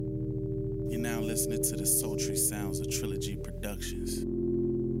You're now listening to the sultry sounds of Trilogy Productions.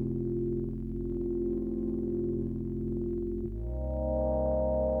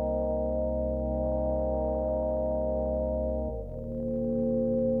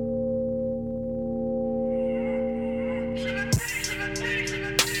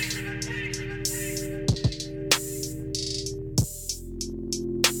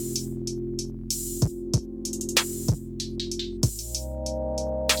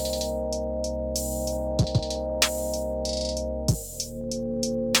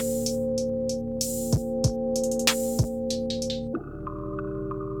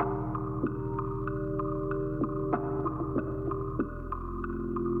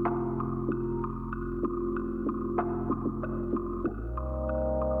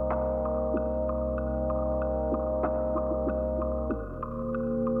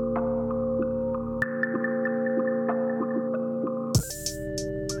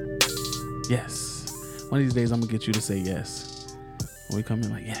 Yes. One of these days, I'm gonna get you to say yes. When we come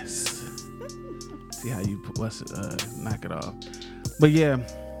in, like yes. See how you knock it off. But yeah,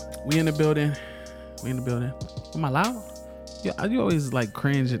 we in the building. Am I loud? Yeah, you always like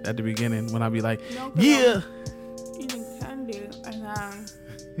cringe at the beginning when I be like, no, yeah. Eating candy and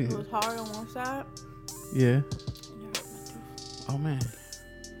it was hard on one side. Yeah. And it hurt my tooth. Oh man,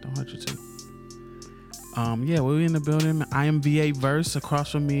 don't hurt your tooth. Yeah, we're in the building. I am VA Verse.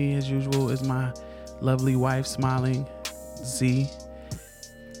 Across from me, as usual, is my lovely wife, smiling Z. You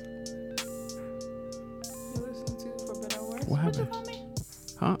listen to For Better or Worse? What What'd you happened? call me?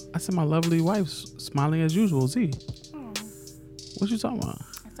 Huh? I said my lovely wife, smiling as usual, Z. Oh, What you talking about?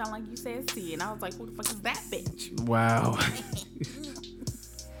 it sounded like you said C, and I was like, who the fuck is that bitch? Wow.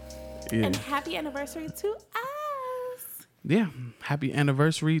 Yeah. And happy anniversary to us. Yeah. Happy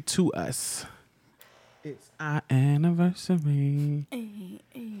anniversary to us. It's our anniversary.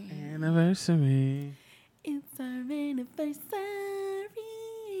 Anniversary. It's our anniversary.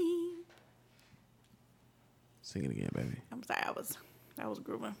 Sing it again, baby. I'm sorry, I was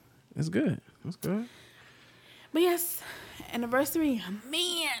grooving. It's good. That's good. But yes, anniversary.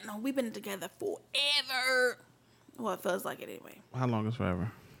 Man, we've been together forever. Well, it feels like it anyway. How long is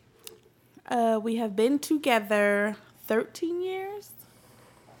forever? We have been together 13 years.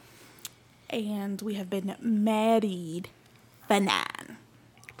 And we have been married for 9.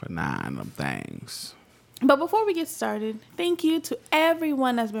 For 9 of them things. But before we get started, thank you to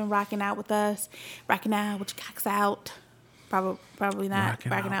everyone that's been rocking out with us. Rocking out with your cocks out. Probably not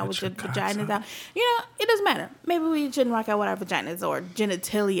rocking out with your vaginas out. You know, it doesn't matter. Maybe we shouldn't rock out with our vaginas or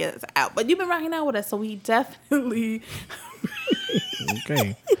genitalia out. But you've been rocking out with us, so we definitely...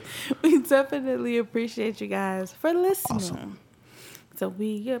 Okay. We definitely appreciate you guys for listening. Awesome. So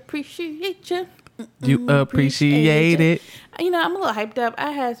we appreciate you. You appreciate it. You know, I'm a little hyped up. I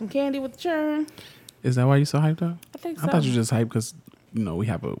had some candy with the churn. Is that why you so hyped up? I think so. I thought you just hyped because, you know, we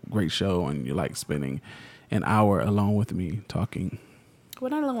have a great show and you like spending an hour alone with me talking. We're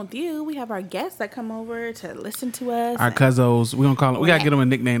not alone with you. We have our guests that come over to listen to us. Our cuzzos. We're going to call them. We got to get them a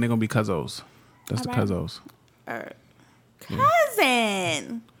nickname. They're going to be cuzzos. That's All the right. cuzzos. Our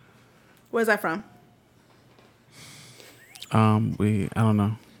cousin. Where's that from? I don't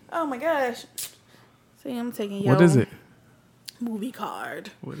know. Oh my gosh. See, I'm taking your What is it? movie card.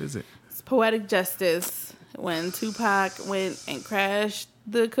 What is it? It's Poetic Justice when Tupac went and crashed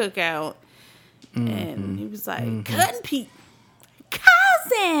the cookout. And he was like, Cousin Pete,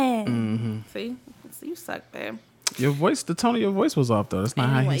 cousin. See, you suck, babe. Your voice, the tone of your voice was off though. That's not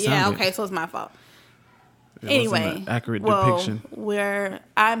how he sounded. Yeah, okay, so it's my fault. It wasn't Anyway, an accurate depiction.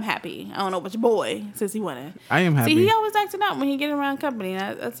 I'm happy. I don't know about your boy since he wanted. I am happy. See, he always acting up when he get around company.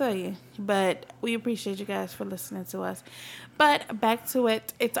 I tell you. But we appreciate you guys for listening to us. But back to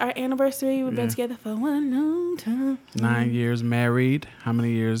it. It's our anniversary. We've been together for one long time. 9 years married. How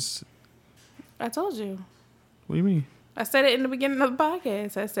many years? I told you. What do you mean? I said it in the beginning of the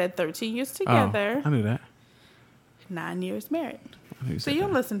podcast. I said 13 years together. Oh, I knew that. 9 years married. I knew you So said you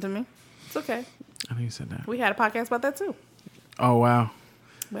don't that. listen to me. It's okay. I knew you said that. We had a podcast about that too. Oh wow.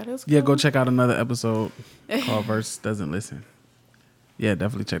 But it was Yeah, cool. go check out another episode called Verse Doesn't Listen. Yeah,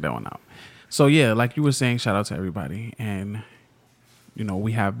 definitely check that one out. So yeah, like you were saying, shout out to everybody. And, you know,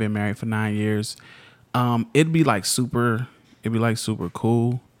 we have been married for 9 years. It'd be like super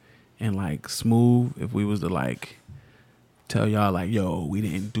cool and like smooth if we was to like tell y'all like, yo, we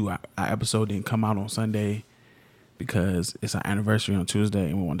didn't do our episode didn't come out on Sunday because it's our anniversary on Tuesday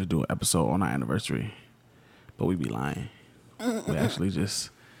and we wanted to do an episode on our anniversary. But we be lying. We actually just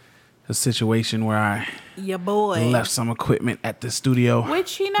a situation where I Your boy. left some equipment at the studio.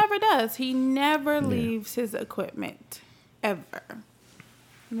 Which he never does. He never leaves his equipment. Ever.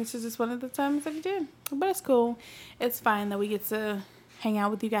 And this is just one of the times that he did. But it's cool. It's fine that we get to hang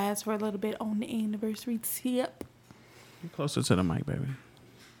out with you guys for a little bit on the anniversary tip. Get closer to the mic, baby.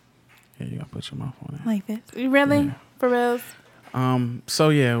 Yeah, you gotta put your mouth on it. Like this. Really? Yeah. For reals? So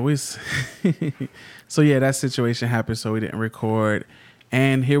yeah, so yeah, that situation happened, so we didn't record.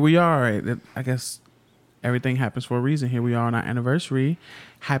 And here we are. I guess everything happens for a reason. Here we are on our anniversary.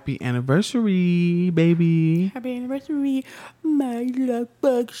 Happy anniversary, baby. Happy anniversary. My luck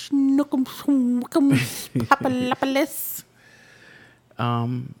bug schnookums papalapalis.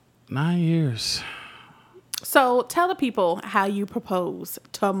 9 years. So tell the people how you propose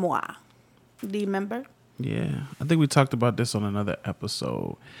to moi. Do you remember? Yeah. I think we talked about this on another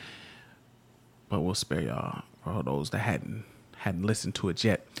episode. But we'll spare y'all for those that hadn't listened to it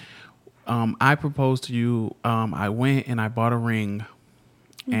yet. I proposed to you. I went and I bought a ring.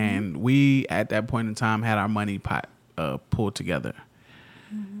 Mm-hmm. And we, at that point in time, had our money pot pulled together.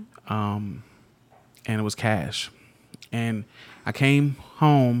 Mm-hmm. And it was cash. And I came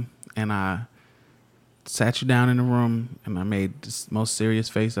home and I sat you down in the room and I made the most serious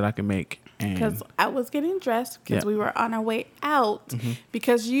face that I could make. Because I was getting dressed because we were on our way out. Mm-hmm.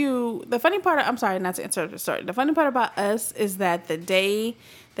 Because the funny part, I'm sorry not to interrupt the story. The funny part about us is that the day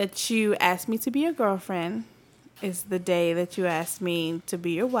that you asked me to be your girlfriend is the day that you asked me to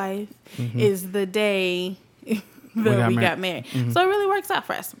be your wife, mm-hmm. is the day that we got married. Mm-hmm. So it really works out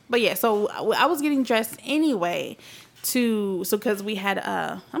for us. But yeah, so I was getting dressed anyway because we had,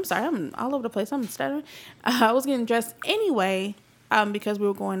 I'm sorry, I'm all over the place. I'm stuttering. I was getting dressed anyway because we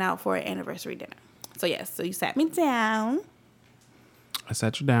were going out for an anniversary dinner. So yes, so you sat me down. I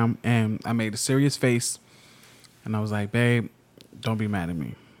sat you down and I made a serious face and I was like, babe, don't be mad at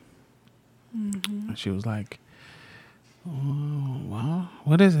me. Mm-hmm. And she was like, oh, well,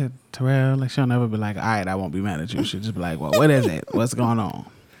 what is it, Terrell? Like, she'll never be like, all right, I won't be mad at you. She'll just be like, well, what is it? What's going on?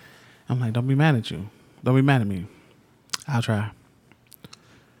 I'm like, don't be mad at you. Don't be mad at me. I'll try.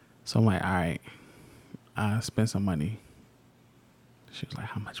 So I'm like, all right, I spent some money. She was like,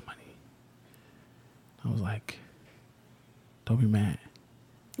 how much money? I was like, don't be mad.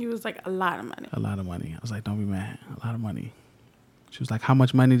 You was like, a lot of money. A lot of money. I was like, don't be mad. A lot of money. She was like, how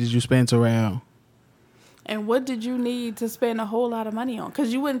much money did you spend, Terrell? And what did you need to spend a whole lot of money on?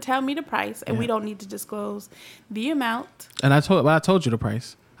 Because you wouldn't tell me the price, and we don't need to disclose the amount. And I told you the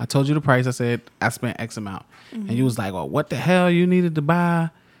price. I told you the price. I said I spent X amount, mm-hmm. and you was like, "Well, what the hell you needed to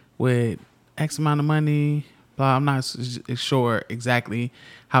buy with X amount of money?" Blah. I'm not sure exactly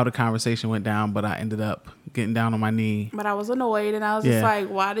how the conversation went down, but I ended up getting down on my knee. But I was annoyed, and I was just like,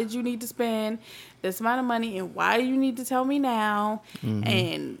 "Why did you need to spend this amount of money, and why do you need to tell me now?" Mm-hmm.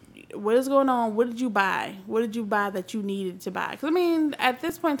 And what is going on? What did you buy? What did you buy that you needed to buy? Because, I mean, at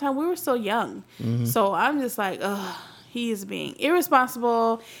this point in time, we were still young. Mm-hmm. So I'm just like, ugh, he is being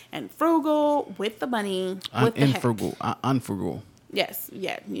irresponsible and frugal with the money. Unfrugal. Yes.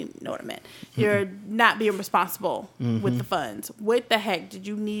 Yeah, you know what I meant. Mm-hmm. You're not being responsible mm-hmm. with the funds. What the heck did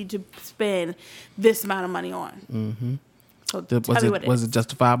you need to spend this amount of money on? Mm-hmm. So was it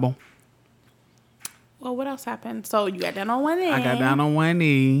justifiable? Well, what else happened? So you got down on one knee. I got down on one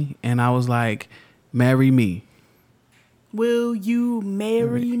knee, and I was like, marry me. Will you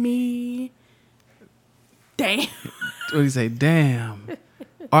marry me? Damn. What do you say? Damn.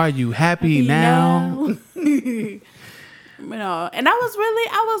 Are you happy now? No. And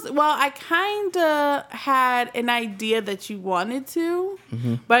I kind of had an idea that you wanted to,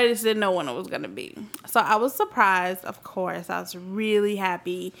 mm-hmm. but I just didn't know when it was going to be. So I was surprised, of course. I was really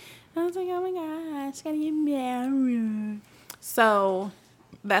happy. I was like, oh my gosh, gotta get married. So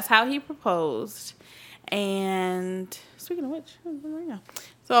that's how he proposed. And speaking of which,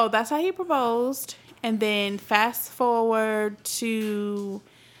 so that's how he proposed. And then fast forward to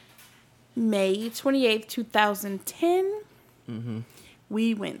May 28th, 2010. Mm-hmm.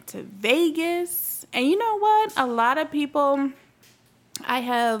 We went to Vegas. And you know what? A lot of people, I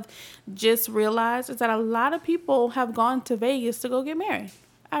have just realized, is that a lot of people have gone to Vegas to go get married.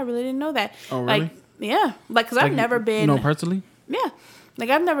 I really didn't know that. Oh, really? Like, yeah. Like, because I've never been... No, personally? Yeah. Like,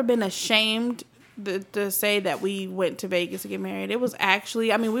 I've never been ashamed to say that we went to Vegas to get married. It was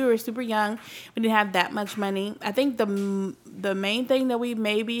actually... I mean, we were super young. We didn't have that much money. I think the main thing that we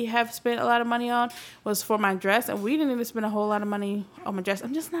maybe have spent a lot of money on was for my dress. And we didn't even spend a whole lot of money on my dress.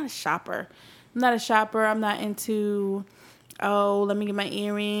 I'm just not a shopper. I'm not into... Oh, let me get my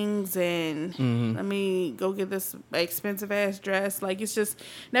earrings and mm-hmm. let me go get this expensive ass dress. Like, it's just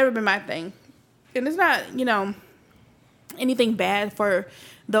never been my thing. And it's not, anything bad for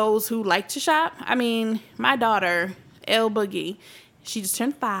those who like to shop. I mean, my daughter, Elle Boogie, she just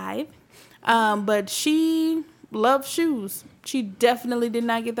turned 5. But she loves shoes. She definitely did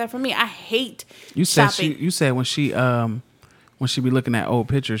not get that from me. I hate you said shopping. You said when she be looking at old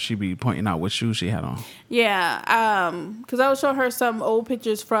pictures, she be pointing out what shoes she had on. Yeah, because I was showing her some old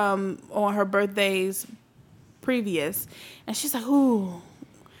pictures from on her birthdays previous, and she's like, "Ooh,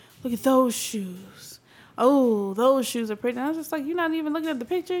 look at those shoes. Oh, those shoes are pretty." And I was just like, "You're not even looking at the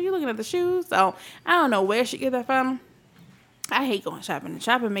picture. You're looking at the shoes." So I don't know where she get that from. I hate going shopping.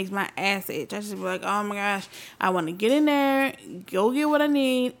 Shopping makes my ass itch. I just be like, oh my gosh, I want to get in there, go get what I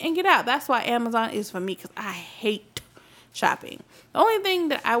need, and get out. That's why Amazon is for me, because I hate shopping. The only thing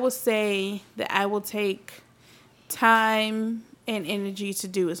that I would say that I will take time and energy to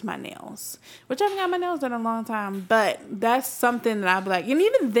do is my nails, which I haven't got my nails done in a long time, but that's something that I'll be like, and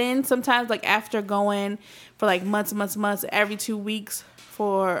even then, sometimes like after going for like months, every 2 weeks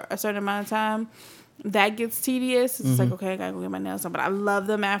for a certain amount of time, that gets tedious. It's like, okay, I gotta go get my nails done, but I love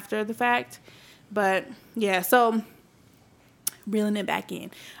them after the fact. But yeah, so reeling it back in.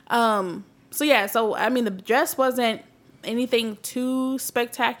 So I mean, the dress wasn't anything too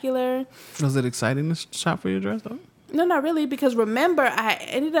spectacular. Was it exciting to shop for your dress though? No, not really, because remember, I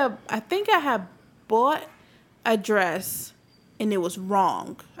think I had bought a dress and it was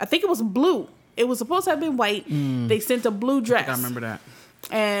wrong. I think it was blue. It was supposed to have been white. They sent a blue dress. I remember that.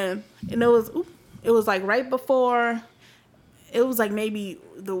 And it was like right before, it was like maybe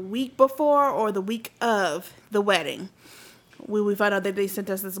the week before or the week of the wedding. We found out that they sent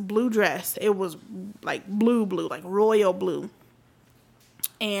us this blue dress. It was like blue, like royal blue.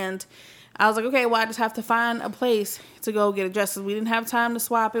 And I was like, okay, well, I just have to find a place to go get a dress. We didn't have time to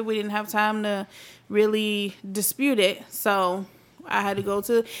swap it. We didn't have time to really dispute it. So I had to go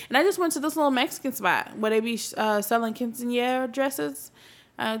to, and I just went to this little Mexican spot where they be selling quinceañera dresses.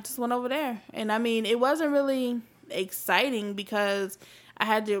 I just went over there. And I mean, it wasn't really exciting because I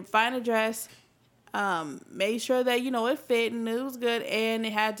had to find a dress, made sure that, it fit and it was good, and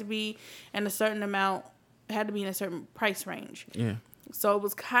it had to be in a certain amount, it had to be in a certain price range. Yeah. So it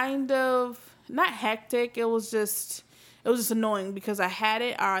was kind of not hectic. It was just annoying because I had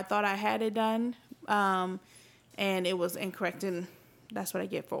it, or I thought I had it done, and it was incorrect, and that's what I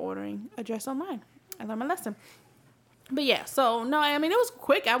get for ordering a dress online. I learned my lesson. But yeah, so no, I mean, it was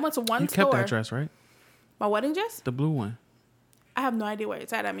quick. I went to one store. You kept that dress, right? My wedding dress? The blue one. I have no idea where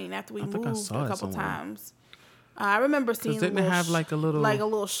it's at. I mean, after we moved a couple somewhere. times. I remember seeing didn't it have like a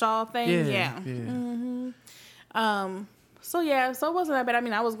little shawl thing? Yeah. Mm-hmm. So it wasn't that bad. I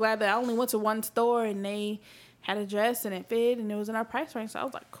mean, I was glad that I only went to one store and they had a dress and it fit and it was in our price range. So I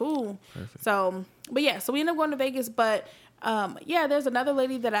was like, cool. Perfect. So we ended up going to Vegas. But there's another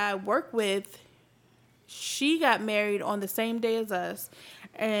lady that I work with. She got married on the same day as us,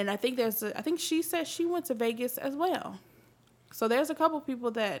 and I think she said she went to Vegas as well. So there's a couple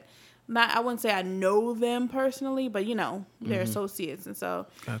people that I wouldn't say I know them personally, but they're associates, and so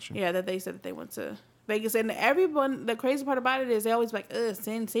gotcha. Yeah, that they said that they went to Vegas, and everyone. The crazy part about it is they always be like,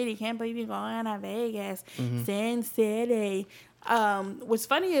 Sin City, can't believe you're going to Vegas, Sin City. What's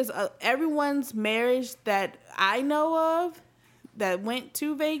funny is everyone's marriage that I know of that went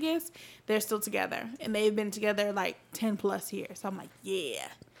to Vegas, they're still together, and they've been together like 10 plus years. So I'm like, yeah,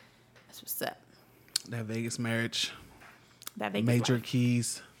 that's what's up. That Vegas marriage, that Vegas major life.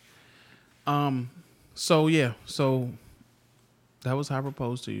 Keys. So that was how I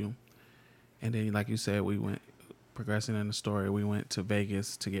proposed to you, and then like you said, we went progressing in the story. We went to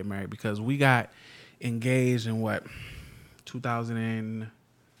Vegas to get married because we got engaged in 2000.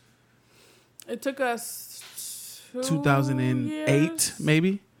 It took us 2008,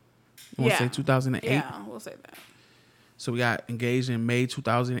 maybe. You want to say 2008? Yeah, we'll say that. So we got engaged in May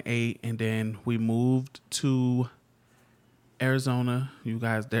 2008, and then we moved to Arizona. You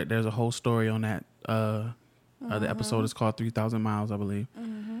guys, there's a whole story on that. The episode is called 3,000 Miles, I believe.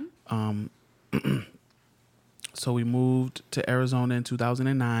 Mm-hmm. So we moved to Arizona in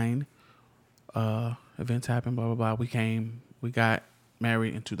 2009. Events happened, blah, blah, blah. We got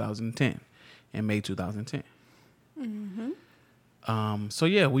married in 2010, in May 2010. Mm-hmm. So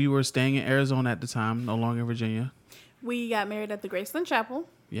yeah, we were staying in Arizona at the time, no longer in Virginia. We got married at the Graceland Chapel.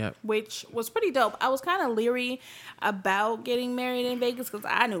 Yep. Which was pretty dope. I was kind of leery about getting married in Vegas because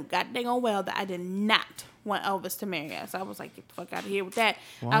I knew goddamn well that I did not want Elvis to marry us. I was like, get the fuck out of here with that.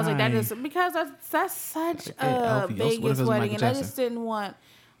 Why? I was like, that is because that's such a Vegas wedding, and I just didn't want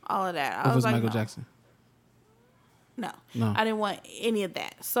all of that. What was like, Michael no. Jackson? No, I didn't want any of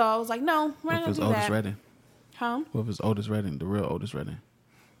that. So I was like, no, we're not gonna do Otis that. Redding? Huh? What was Otis Redding? The real Otis Redding?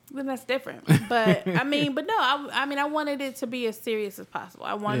 Then that's different. But I wanted it to be as serious as possible.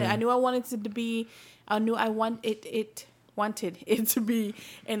 I knew I wanted it to be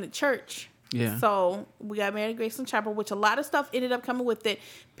in the church. Yeah. So we got married at Graceland Chapel, which a lot of stuff ended up coming with it.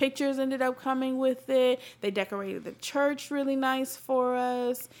 Pictures ended up coming with it. They decorated the church really nice for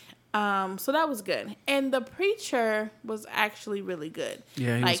us. So that was good. And the preacher was actually really good.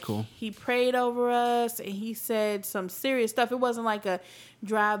 Yeah, he was cool. He prayed over us and he said some serious stuff. It wasn't like a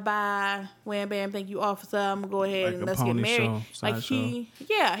drive-by, wham, bam, thank you, officer, I'm going to go ahead and let's get married.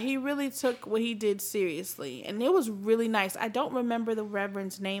 He really took what he did seriously. And it was really nice. I don't remember the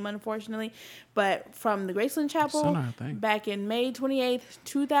reverend's name, unfortunately, but from the Graceland Chapel back in May 28th,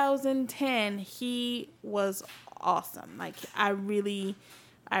 2010, he was awesome. Like, I really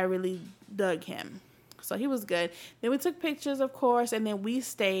dug him. So he was good. Then we took pictures, of course, and then we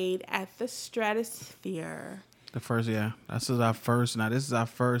stayed at the Stratosphere. This is our first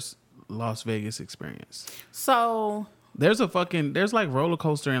Las Vegas experience. So there's like roller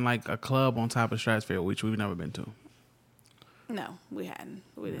coaster and like a club on top of Stratosphere, which we've never been to. No, we hadn't.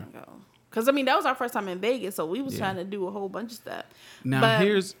 We didn't go. Because, I mean, that was our first time in Vegas, so we was trying to do a whole bunch of stuff. Now,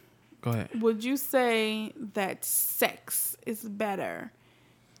 go ahead. Would you say that sex is better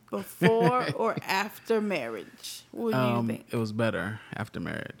before or after marriage? What do you think? It was better after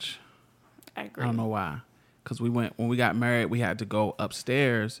marriage. I agree. I don't know why. Because when we got married, we had to go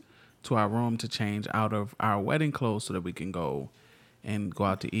upstairs to our room to change out of our wedding clothes so that we can go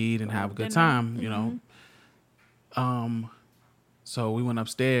out to eat and have a good time, you know. So we went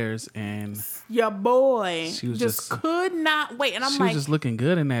upstairs and your boy she was just could not wait. And she was just looking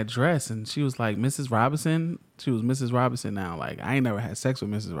good in that dress. And she was like, Mrs. Robinson. She was Mrs. Robinson now. Like, I ain't never had sex with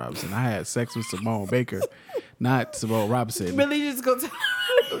Mrs. Robinson. I had sex with Simone Baker, not Simone Robinson. Really just go tell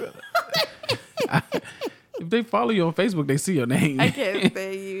if they follow you on Facebook, they see your name. I can't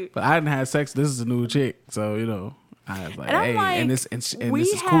stand you. But I didn't have sex. This is a new chick. So, you know, I was like, and this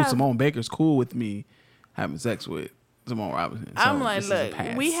is cool. Simone Baker's cool with me having sex with Simone Robinson. So I'm like, look,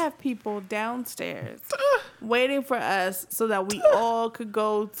 we have people downstairs waiting for us so that we all could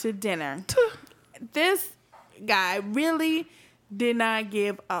go to dinner. This guy really did not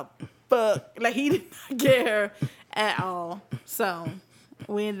give a fuck. Like, he did not care at all. So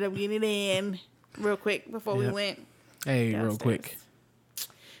we ended up getting it in real quick before we went. Hey, downstairs. Real quick.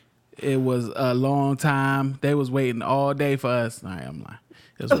 It was a long time. They was waiting all day for us. All right, I'm lying.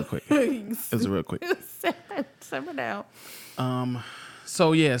 It was real quick. It was real quick. Simmer down.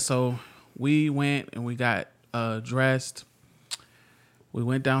 So we went and we got dressed. We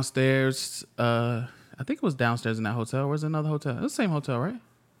went downstairs. I think it was downstairs in that hotel. Where's another hotel? It's the same hotel, right?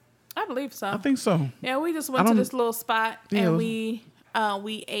 I believe so. I think so. Yeah, we just went to this little spot and we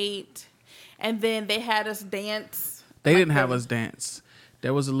ate, and then they had us dance. They didn't have us dance.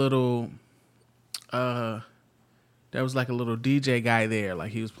 There was a little. There was like a little DJ guy there.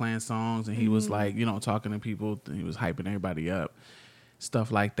 Like, he was playing songs and he was like, you know, talking to people. And he was hyping everybody up,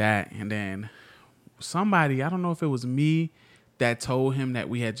 stuff like that. And then somebody, I don't know if it was me, that told him that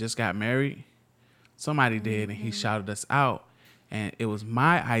we had just got married. Somebody did, and he shouted us out. And it was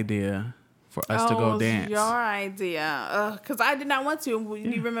my idea for us to go dance. Your idea. Because I did not want to. Do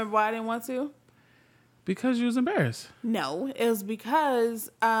you remember why I didn't want to? Because you was embarrassed. No, it was because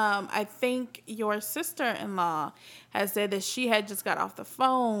I think your sister-in-law had said that she had just got off the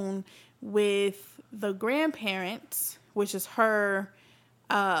phone with the grandparents, which is her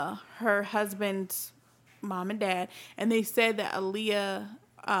husband's mom and dad, and they said that Aaliyah,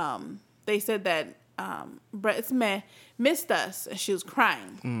 Brett Smith missed us, and she was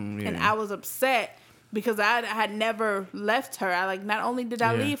crying, and I was upset because I had never left her. Not only did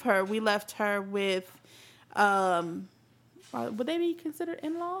I leave her, we left her with. Would they be considered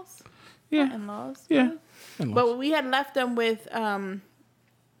in-laws? Yeah. Not in-laws. Yeah. In-laws. But we had left them with, her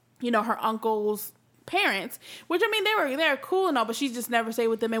uncle's parents, which, I mean, they were cool and all, but she just never stayed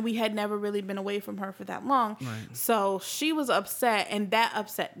with them, and we had never really been away from her for that long. Right. So she was upset, and that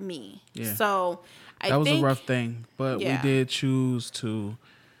upset me. Yeah. So that was a rough thing, but we did choose to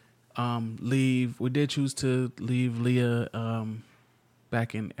leave. We did choose to leave Leah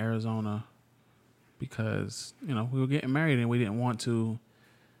back in Arizona. Because, you know, we were getting married and we didn't want to,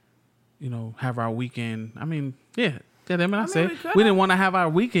 you know, have our weekend. I mean, we didn't want to have our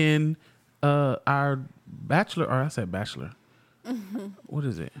weekend, our bachelor. Mm-hmm. What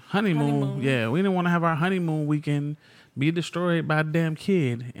is it? Honeymoon. Yeah, we didn't want to have our honeymoon weekend be destroyed by a damn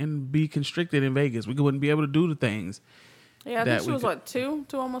kid and be constricted in Vegas. We wouldn't be able to do the things. Yeah, I think she was, 2,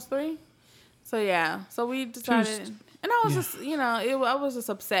 almost 3? So, yeah. So we decided. And I was just, you know, I was just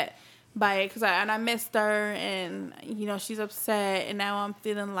upset by it, because I missed her, and, you know, she's upset, and now I'm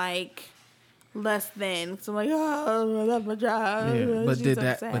feeling like less than. So I'm like, oh, I love my job. Yeah, but She's did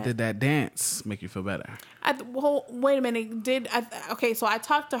upset. that dance make you feel better? Well, wait a minute. Okay, so I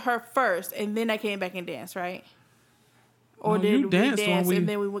talked to her first, and then I came back and danced, right? Or No, did you we danced dance when and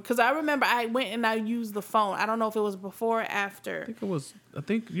then we went? Because I remember I went and I used the phone. I don't know if it was before or after. I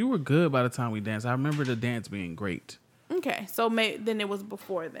think you were good by the time we danced. I remember the dance being great. Okay, so then it was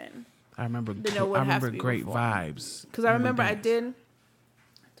before then. I remember great before. vibes. Because I remember I did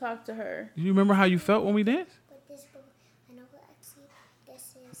talk to her. Do you remember how you felt when we danced? I know what actually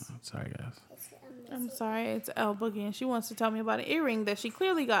this is. Oh, sorry, guys. I'm sorry, it's El Boogie, and she wants to tell me about an earring that she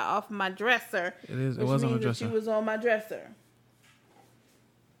clearly got off my dresser. It is. It was on the dresser. She was on my dresser.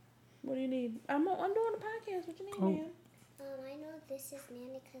 What do you need? I'm doing a podcast. What you need, man? I know this is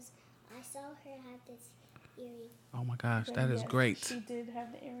Nana because I saw her have this earring. Oh my gosh, that is Yes, great. She did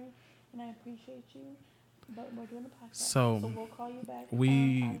have the earring, and I appreciate you. But we're doing a podcast, So we'll call you back.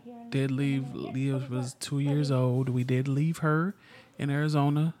 we did leave. Leah was 2 years old. We did leave her in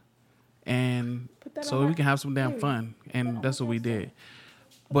Arizona, and so we can have some damn fun. And that's what we did.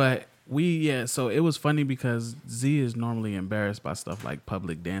 But so it was funny because Z is normally embarrassed by stuff like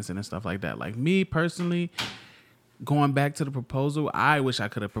public dancing and stuff like that. Like me personally, going back to the proposal, I wish I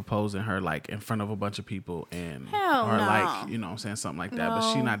could have proposed in her like in front of a bunch of people and Hell or no. like, you know what I'm saying, something like that. No.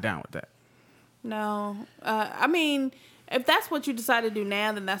 But she not down with that. No. I mean, if that's what you decide to do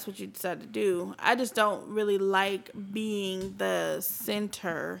now, then that's what you decide to do. I just don't really like being the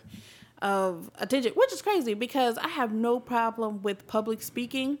center of attention, which is crazy because I have no problem with public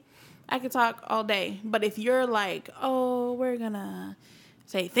speaking. I can talk all day. But if you're like, oh, we're going to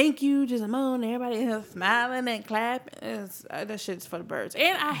say thank you to Simone, everybody is smiling and clapping, that shit's for the birds.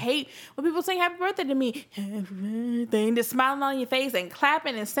 And I hate when people sing happy birthday to me. Happy birthday, just smiling on your face and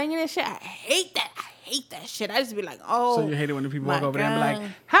clapping and singing and shit. I hate that. I hate that shit. I just be like, oh. So you hate it when the people walk over there and be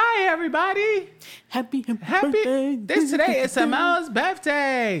like, hi, everybody. Happy birthday. Today is Simone's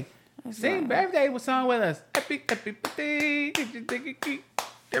birthday. Sing birthday song with us. Happy birthday. I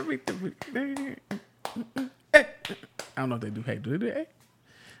don't know if they do. Hey, do they do? Hey?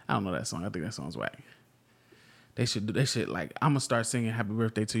 I don't know that song. I think that song's whack. They should do. They should like. I'm gonna start singing "Happy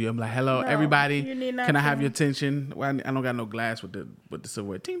Birthday" to you. I'm like, "Hello, everybody. Can I have your attention?" Well, I don't got no glass with the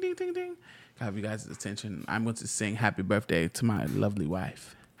silverware. Ting, ting, ting, ting. Can I have you guys' attention? I'm going to sing "Happy Birthday" to my lovely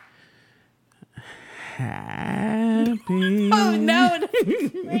wife. Happy. Oh no!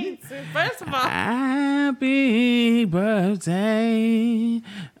 Wait, first of all, happy birthday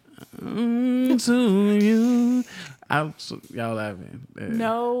to you. Y'all laughing?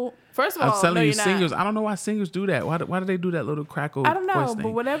 No. First of all, I'm telling you, you're singers. not. I don't know why singers do that. Why do they do that little crackle? I don't know, voice but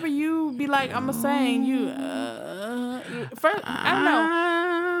thing? whatever you be like, I'ma sing. First, I don't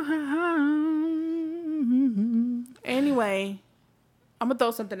know. Anyway, I'm gonna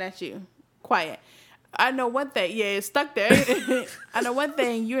throw something at you. Quiet. I know one thing. Yeah, it's stuck there. I know one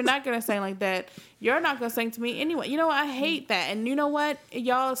thing. You're not going to sing like that. You're not going to sing to me anyway. You know what? I hate that. And you know what?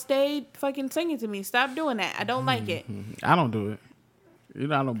 Y'all stayed fucking singing to me. Stop doing that. I don't like it. I don't do it. You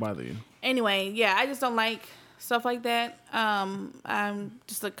know, I don't bother you. Anyway, yeah, I just don't like stuff like that. I'm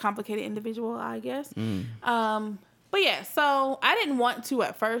just a complicated individual, I guess. But yeah, so I didn't want to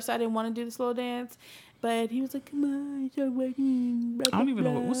at first. I didn't want to do the slow dance. But he was like, come on, start working. Blah, blah, I don't even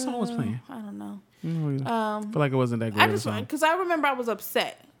know what song was playing. I don't know. I feel like it wasn't that great. I just because I remember I was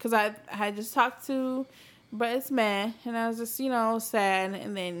upset because I had just talked to Brett's man and I was just sad,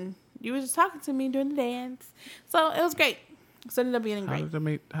 and then you were just talking to me during the dance, so it was great. So it ended up being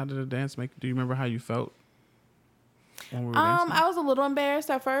great. How did the dance make? Do you remember how you felt when we were dancing? I was a little embarrassed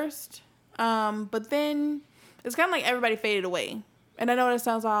at first, but then it's kind of like everybody faded away. And I know that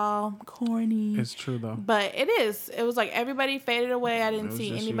sounds all corny. It's true, though. But it is. It was like everybody faded away. I didn't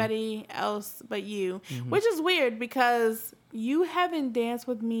see anybody else but you. Mm-hmm. Which is weird because you haven't danced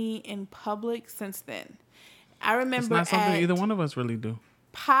with me in public since then. I remember it's not something either one of us really do.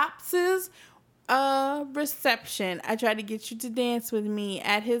 Pops' reception. I tried to get you to dance with me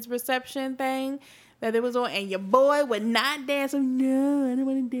at his reception thing that it was on. And your boy would not dance. No, I don't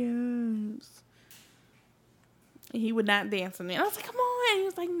want to dance. He would not dance with me. And I was like, come on. He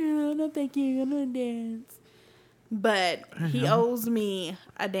was like, no, thank you. I'm going to dance. But he owes me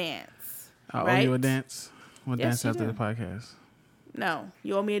a dance. I owe you a dance? We'll dance after the podcast. No,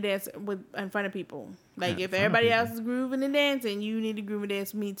 you owe me a dance in front of people. Like, if everybody else is grooving and dancing, you need to groove and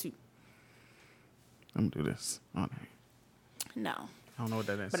dance with me, too. I'm going to do this. All right. No. I don't know what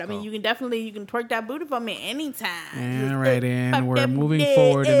that is. But, I mean, you can twerk that booty for me anytime. And right in. We're moving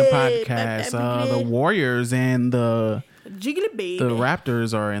forward in the podcast. The Warriors and the Jiggly baby. The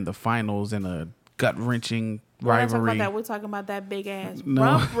Raptors are in the finals in a gut-wrenching We're not talking rivalry. about that. We're talking about that big ass No.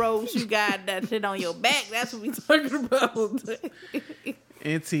 rump roast you got that shit on your back. That's what we talking about.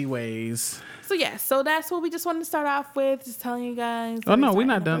 NT ways. So yeah, so that's what we just wanted to start off with, just telling you guys. Oh no, it's we're our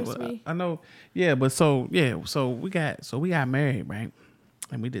not done. anniversary. I know. Yeah, but so we got married, right?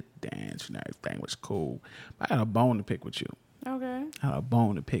 And we did the dance and everything, which was cool. But I got a bone to pick with you. Okay. I got a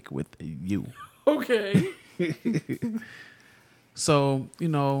bone to pick with you. Okay. So,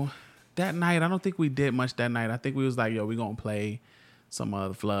 that night, I don't think we did much that night. I think we was like, yo, we gonna play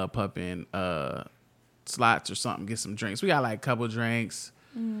some flood pupping slots or something, get some drinks. We got like a couple drinks.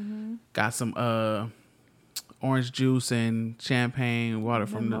 Mm-hmm. Got some orange juice and champagne, water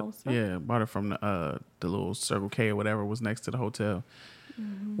from the little Circle K or whatever was next to the hotel.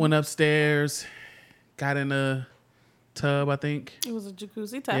 Mm-hmm. Went upstairs, got in a tub, I think. It was a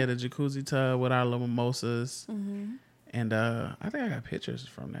jacuzzi tub. Yeah, the jacuzzi tub with our little mimosas. Mm-hmm. And I think I got pictures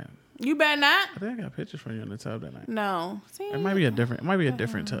from that. You better not. I think I got pictures from you in the tub that night. No. See? It might be a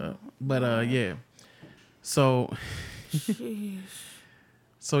different tub. But yeah. So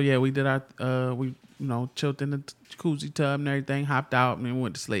So yeah, we did our we chilled in the jacuzzi tub and everything, hopped out, and then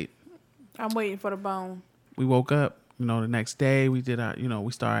went to sleep. I'm waiting for the bone. We woke up, the next day we did our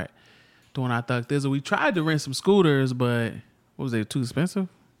we started doing our thug thizzle. We tried to rent some scooters, but what was they, too expensive?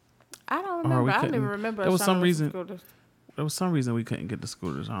 I don't remember. I don't even remember. There was some reason we couldn't get the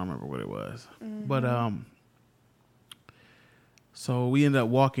scooters. I don't remember what it was. Mm-hmm. But so we ended up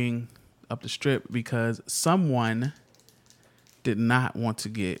walking up the strip because someone did not want to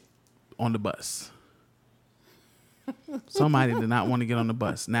get on the bus. Somebody did not want to get on the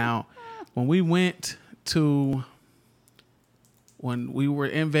bus. Now, when we were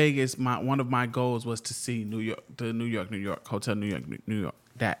in Vegas, one of my goals was to see New York Hotel New York.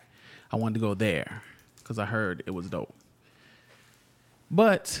 That I wanted to go there because I heard it was dope.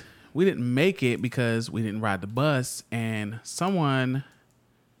 But we didn't make it because we didn't ride the bus, and someone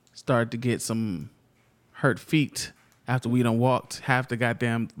started to get some hurt feet after we done walked half the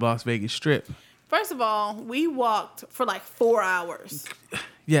goddamn Las Vegas Strip. First of all, we walked for like 4 hours.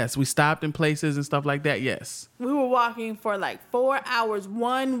 Yes, we stopped in places and stuff like that. Yes. We were walking for like 4 hours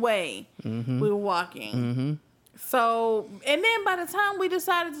one way. Mm-hmm. We were walking. Mm-hmm. So, and then by the time we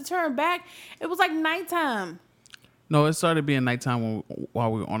decided to turn back, it was like nighttime. No, it started being nighttime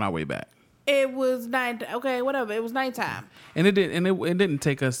while we were on our way back. It was night. Okay, whatever. It was nighttime. And it didn't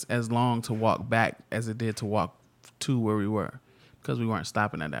take us as long to walk back as it did to walk to where we were, because we weren't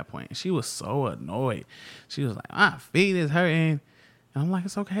stopping at that point. And she was so annoyed. She was like, "My feet is hurting." And I'm like,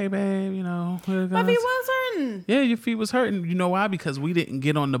 "It's okay, babe. My feet was hurting. Yeah, your feet was hurting. You know why? Because we didn't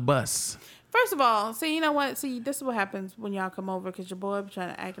get on the bus. First of all, see, you know what? See, this is what happens when y'all come over, because your boy be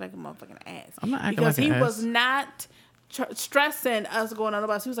trying to act like a motherfucking ass. I'm not acting because like an ass. Because he was not stressing us going on the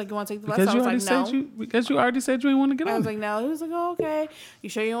bus. He was like, "You want to take the bus?" I was like, "No." Because you already said you didn't want to get on. I was like, "No." He was like, "Oh, okay. You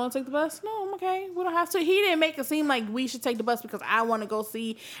sure you don't want to take the bus?" "No, I'm okay. We don't have to." He didn't make it seem like we should take the bus because I want to go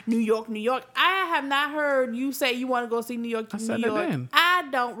see New York. I have not heard you say you want to go see New York. I said that then. I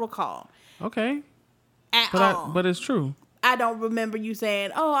don't recall. Okay. At all. But it's true. I don't remember you saying,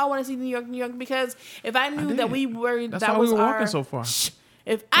 "Oh, I want to see New York," because if I knew that we were, that's why we were walking so far.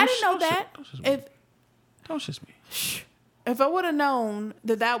 If I didn't know that, don't shush me. If I would have known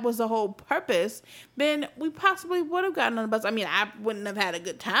that was the whole purpose, then we possibly would have gotten on the bus. I mean, I wouldn't have had a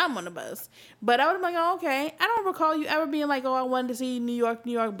good time on the bus, but I would have been like, "Oh, okay." I don't recall you ever being like, "Oh, I wanted to see New York,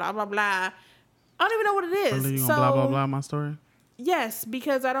 blah, blah, blah." I don't even know what it is. Really, you gonna blah, blah, blah my story? Yes,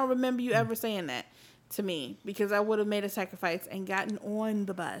 because I don't remember you ever saying that to me, because I would have made a sacrifice and gotten on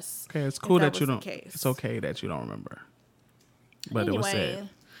the bus. Okay, it's cool that you don't. It's okay that you don't remember. But anyway, it was sad.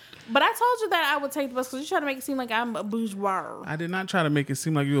 But I told you that I would take the bus because you try to make it seem like I'm a bourgeois. I did not try to make it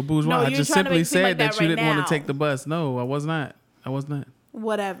seem like you were a bourgeois. No, I just simply said that you didn't want to take the bus. No, I was not.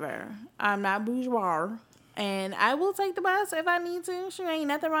 Whatever. I'm not bourgeois. And I will take the bus if I need to. Sure, ain't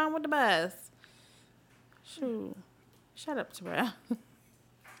nothing wrong with the bus. Shoot. Shut up, Terrell.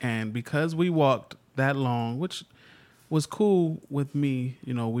 And because we walked that long, which was cool with me,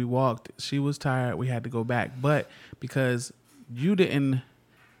 we walked. She was tired. We had to go back. But because you didn't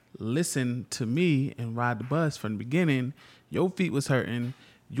listen to me and ride the bus from the beginning, your feet was hurting.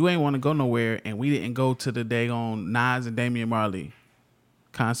 You ain't want to go nowhere, and we didn't go to the daggone Nas and Damian Marley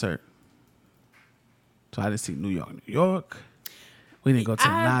concert. So I didn't see New York. We didn't go to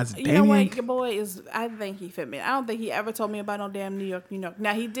Nas and Damian. You know what? Your boy is, I think he fit me. I don't think he ever told me about no damn New York.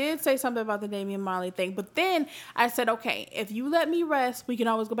 Now, he did say something about the Damian Marley thing, but then I said, okay, if you let me rest, we can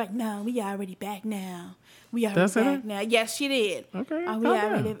always go back. No, we already back now. We already back now. Yes, she did. Okay. We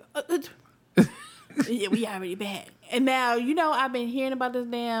already. Yeah, we already back. And now, I've been hearing about this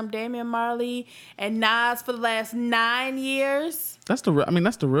damn Damian Marley and Nas for the last 9 years. That's the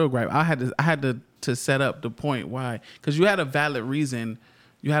real gripe. I had to set up the point why, because you had a valid reason.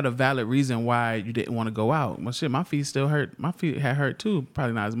 You had a valid reason why you didn't want to go out. Well, shit, my feet still hurt. My feet had hurt too.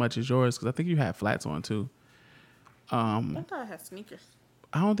 Probably not as much as yours, because I think you had flats on too. I thought I had sneakers.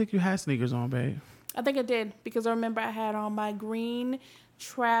 I don't think you had sneakers on, babe. I think I did, because I remember I had on my green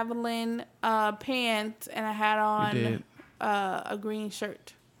traveling pants, and I had on a green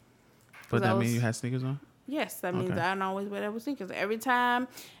shirt. But that means you had sneakers on? Yes, that means I don't always wear that with sneakers every time.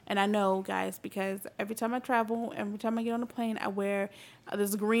 And I know, guys, because every time I travel, every time I get on the plane, I wear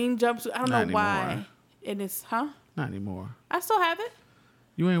this green jumpsuit. I don't know why. It is, Not anymore. I still have it.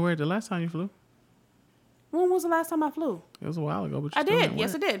 You ain't wear it the last time you flew? When was the last time I flew? It was a while ago, but you I still did.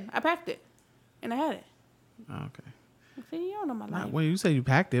 Yes, I did. I packed it, and I had it. Oh, okay. See, you don't know my life. Well, you said you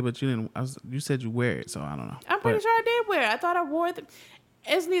packed it, but you didn't. You said you wear it, so I don't know. I'm pretty sure I did wear it. I thought I wore it.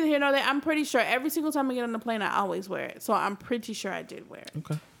 It's neither here nor there. I'm pretty sure every single time I get on the plane, I always wear it. So I'm pretty sure I did wear it.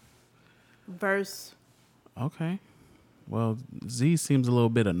 Okay. Verse. Okay. Well, Z seems a little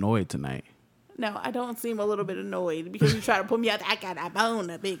bit annoyed tonight. No, I don't seem a little bit annoyed because you try to put me out. I got a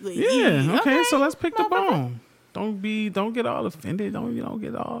bone, a big league. Yeah. Okay. So let's pick the bone. Don't get all offended. Don't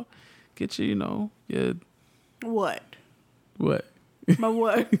get your What? What? My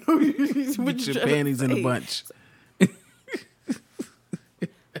what? Get your panties in a bunch. You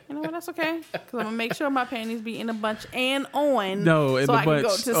know what? That's okay. Because I'm going to make sure my panties be in a bunch and on. No, in so the I bunch can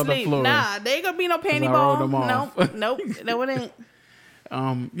go to on sleep. the floor. Nah, there ain't going to be no panty I ball. rolled them off. Nope. No, it ain't.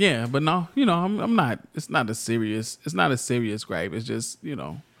 Yeah, but no, I'm not. It's not a serious gripe. It's just,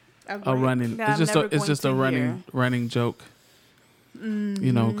 a running. It's just a running joke.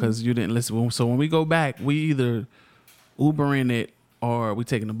 Mm-hmm. Because you didn't listen. So when we go back, we either Ubering it or we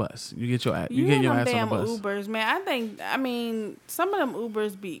taking the bus. You get your ass on the bus. Ubers, man. I mean, some of them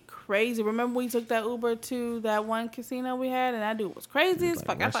Ubers be crazy. Remember we took that Uber to that one casino we had, and that dude was crazy as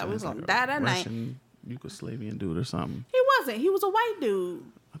fuck. I thought we was gonna die that night. Yugoslavian dude or something. He wasn't. He was a white dude.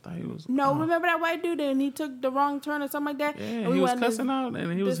 I thought he was. No, remember that white dude and he took the wrong turn or something like that? Yeah, and he was cussing out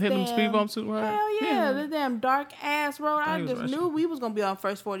and he was hitting speed bumps too hard. Hell yeah, the damn dark ass road. I just knew we was going to be on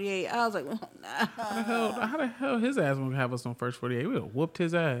First 48. I was like, oh, nah. How the hell his ass won't have us on First 48? We would have whooped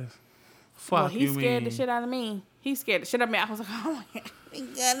his ass. Fuck, he scared the shit out of me. He scared the shit out of me. I was like, oh my God, we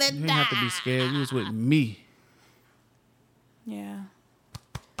gonna die. You didn't have to be scared. You was with me. Yeah.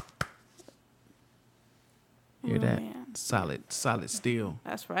 Hear that? Man. Solid steel.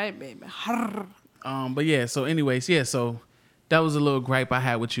 That's right, baby. But yeah, so anyways, so that was a little gripe I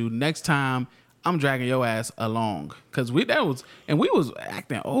had with you. Next time, I'm dragging your ass along. Cause we was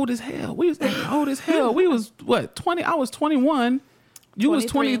acting old as hell. We was 20, I was 21. You 23. Was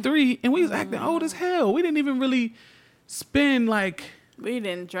 23, and we was acting old as hell. We didn't even really spend we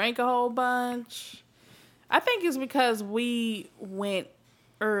didn't drink a whole bunch. I think it's because we went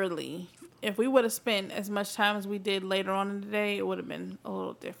early. If we would have spent as much time as we did later on in the day, it would have been a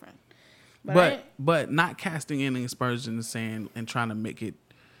little different. But not casting any aspersions in the sand and trying to make it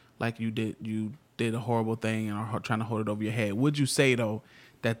like you did a horrible thing and are trying to hold it over your head. Would you say though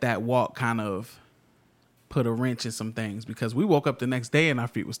that walk kind of put a wrench in some things? Because we woke up the next day and our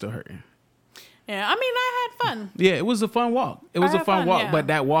feet were still hurting. Yeah, I mean, I had fun. Yeah, it was a fun walk. But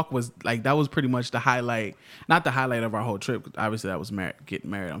that walk was that was pretty much the highlight, not the highlight of our whole trip. Obviously, that was getting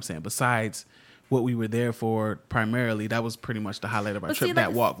married. I'm saying, besides what we were there for primarily, that was pretty much the highlight of our trip.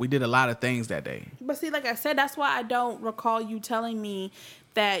 That walk, we did a lot of things that day. But see, like I said, that's why I don't recall you telling me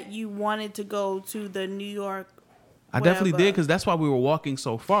that you wanted to go to the New York. I definitely did, because that's why we were walking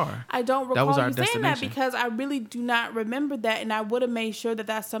so far. I don't recall you saying that, because I really do not remember that, and I would have made sure that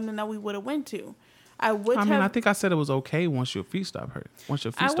that's something that we would have went to. I think I said it was okay once your feet stopped hurting.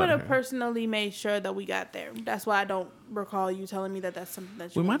 I would have personally made sure that we got there. That's why I don't recall you telling me that that's something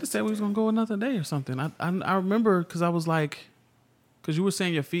that you. We might have said we was gonna go another day or something. I remember because I was like, because you were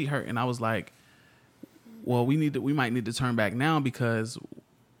saying your feet hurt, and I was like, well, we might need to turn back now because.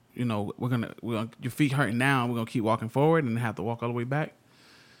 We're gonna your feet hurting now. We're gonna keep walking forward and have to walk all the way back.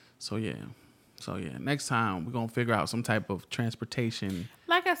 So yeah. Next time we're gonna figure out some type of transportation.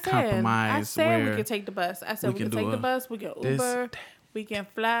 Like I said, compromise. We could take the bus. I said we can take the bus. We can Uber. We can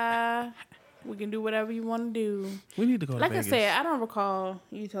fly. We can do whatever you want to do. We need to go to Vegas. Like I said, I don't recall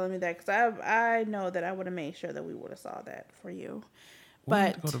you telling me that, because I know that I would have made sure that we would have saw that for you.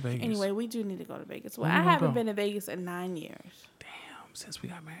 But anyway, we do need to go to Vegas. Well, I haven't been to Vegas in 9 years. Since we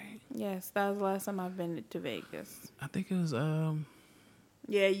got married. Yes, that was the last time I've been to Vegas. I think it was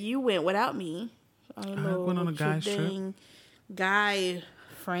Yeah, you went without me. I went on a guy's trip. Guy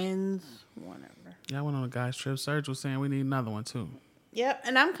friends, whatever. Yeah, I went on a guys trip. Serge was saying we need another one too. Yep,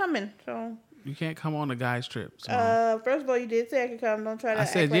 and I'm coming. So you can't come on a guys trip. So. First of all, you did say I could come. Don't try to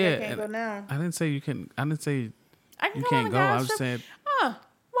act like I can't go now. I didn't say you can. I didn't say you can't go. I was saying. Why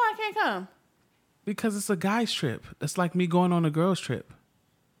I can't come? Because it's a guys trip. It's like me going on a girls trip.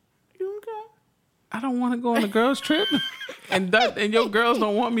 You can come. I don't want to go on a girls trip, and your girls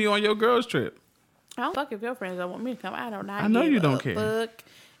don't want me on your girls trip. I don't fuck if your friends don't want me to come. I don't know. I know you don't care. Fuck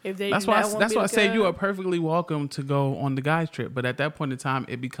if they. That's why I say you are perfectly welcome to go on the guys trip. But at that point in time,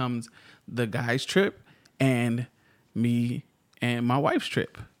 it becomes the guys trip and me and my wife's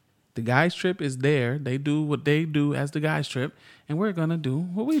trip. The guys trip is there. They do what they do as the guys trip, and we're gonna do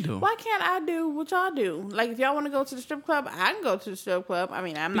what we do. Why can't I do what y'all do? Like if y'all want to go to the strip club, I can go to the strip club. I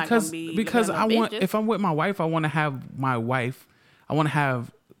mean, I'm not gonna be because I want. If I'm with my wife, I want to have my wife. I want to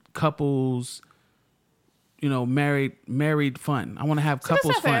have couples. You know, married fun. I want to have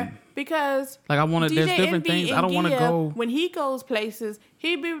couples fun. Fair, because like I want to. There's different things. I don't want to go. When he goes places,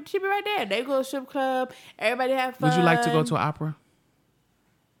 she be right there. They go to strip club. Everybody have fun. Would you like to go to an opera?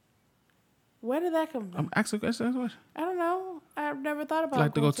 Where did that come from? I'm asking a question. I don't know. I've never thought about.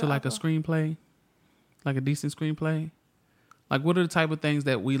 Like to go to like a screenplay, like a decent screenplay. Like what are the type of things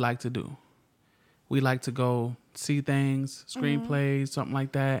that we like to do? We like to go see things, screenplays, something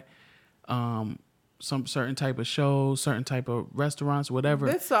like that. Some certain type of shows, certain type of restaurants, whatever.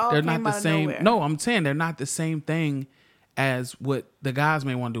 They're not the same. Nowhere. No, I'm saying they're not the same thing as what the guys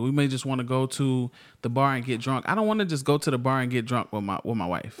may want to do. We may just want to go to the bar and get drunk. I don't want to just go to the bar and get drunk with my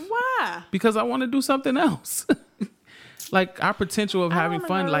wife. Why? Because I want to do something else. Like our potential of having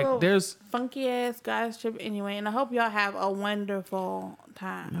fun. Like there's funky ass guys trip anyway, and I hope y'all have a wonderful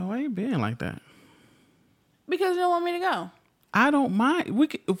time. No, why you being like that? Because you don't want me to go. I don't mind.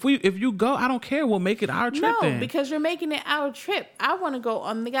 If you go, I don't care. We'll make it our trip. No, because you're making it our trip. I want to go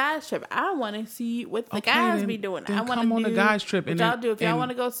on the guys trip. I want to see what the guys be doing. I want to come on the guys trip and y'all do. If y'all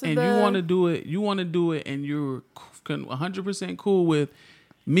want to go to and you want to do it, and you're 100% cool with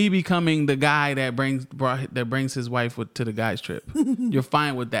me becoming the guy that brings his wife to the guys trip. You're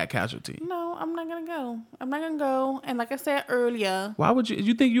fine with that casualty. No, I'm not gonna go. I'm not gonna go. And like I said earlier, why would you?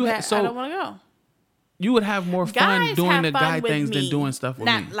 You think you? I don't want to go. You would have more fun doing the guy things than doing stuff with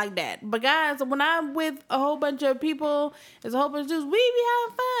me. Not like that. But guys, when I'm with a whole bunch of people, there's a whole bunch of dudes, we be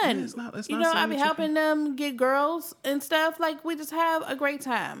having fun. Yeah, it's you know, I be helping them get girls and stuff. Like, we just have a great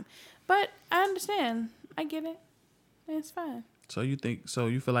time. But I understand. I get it. It's fine. So you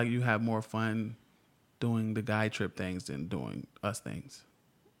feel like you have more fun doing the guy trip things than doing us things?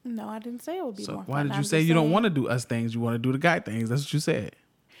 No, I didn't say it would be more fun. So why did you say you don't want to do us things? You want to do the guy things. That's what you said.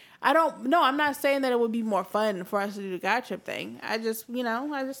 I'm not saying that it would be more fun for us to do the guy trip thing.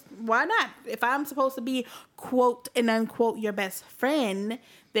 Why not? If I'm supposed to be, quote and unquote, your best friend,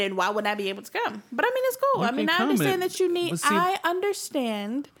 then why would I be able to come? But I mean, it's cool. I understand that you need, I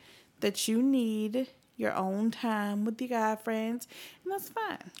understand that you need your own time with your guy friends, and that's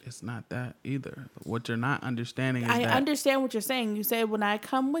fine. It's not that either. What you're not understanding is I understand what you're saying. You said when I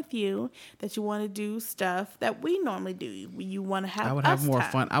come with you that you want to do stuff that we normally do. You want to have I would have more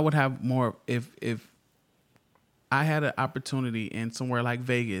fun. I would have more if I had an opportunity in somewhere like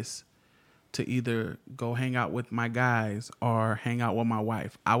Vegas to either go hang out with my guys or hang out with my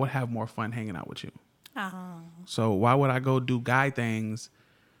wife. I would have more fun hanging out with you. So why would I go do guy things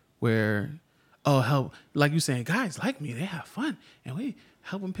where help, like you saying, guys like me, they have fun, and we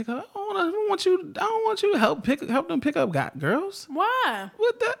help them pick up. I don't want you to help them pick up girls. Why?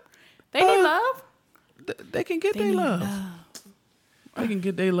 What that? They need love. They can get their love. They can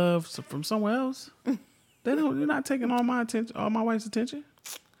get their love from somewhere else. You're not taking all my attention, all my wife's attention.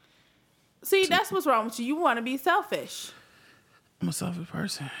 See, that's what's wrong with you. You want to be selfish. I'm a selfish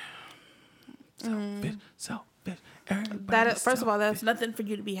person. Selfish. First of all, that's nothing for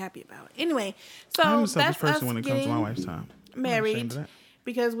you to be happy about. Anyway, so I'm a selfish that's person when it comes to my wife's time. Married,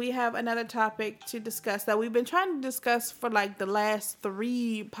 because we have another topic to discuss that we've been trying to discuss for like the last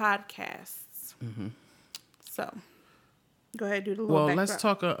 3 podcasts. Mm-hmm. So, go ahead, do the little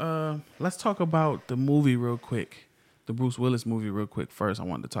backdrop. let's talk about the movie real quick, the Bruce Willis movie real quick. First, I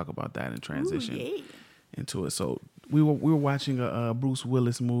wanted to talk about that and transition into it. So we were watching a Bruce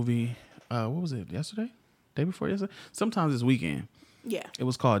Willis movie. What was it? Yesterday? Day before yesterday? Sometimes this weekend. Yeah. It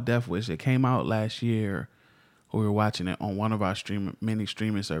was called Death Wish. It came out last year. We were watching it on one of our many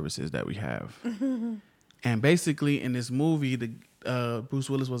streaming services that we have. Mm-hmm. And basically in this movie, Bruce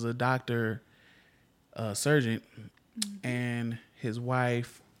Willis was a doctor, surgeon, and his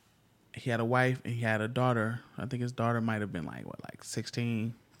wife, he had a wife and he had a daughter. I think his daughter might have been like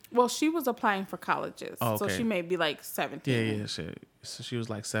 16? Well, she was applying for colleges. Oh, okay. So she may be like 17. Yeah. So she was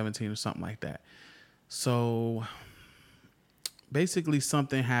like 17 or something like that. So basically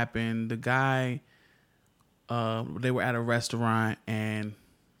something happened. The guy, they were at a restaurant and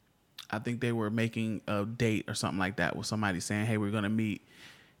I think they were making a date or something like that with somebody saying, hey, we're going to meet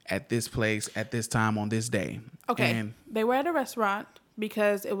at this place at this time on this day. Okay. And they were at a restaurant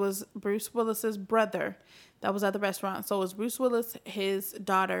because it was Bruce Willis's brother that was at the restaurant. So it was Bruce Willis, his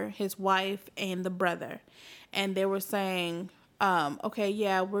daughter, his wife, and the brother. And they were saying, okay,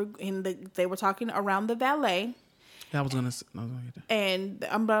 yeah, they were talking around the valet. Yeah, I was gonna get that. And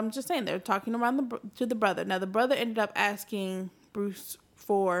I'm just saying, they're talking around to the brother. Now, the brother ended up asking Bruce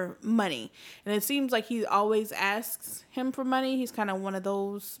for money. And it seems like he always asks him for money. He's kind of one of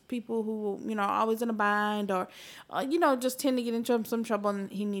those people who, always in a bind or, just tend to get into some trouble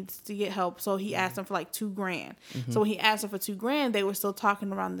and he needs to get help. So he asked him for like $2,000. Mm-hmm. So when he asked him for $2,000, they were still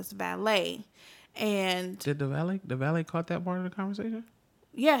talking around this valet. And did the valet caught that part of the conversation?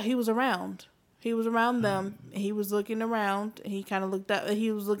 Yeah, he was around. He was around them. He was looking around. He kind of looked up.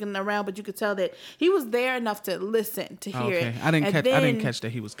 He was looking around, but you could tell that he was there enough to listen, to hear it. I didn't catch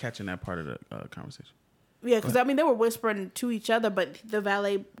that he was catching that part of the conversation. Yeah, because they were whispering to each other, but the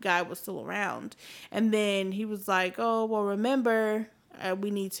valet guy was still around. And then he was like, "Oh, well, remember, we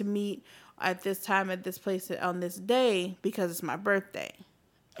need to meet at this time at this place on this day because it's my birthday."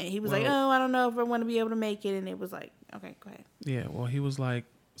 And he was like, "Oh, I don't know if I want to be able to make it." And it was like, "Okay, go ahead." Yeah, well, he was like,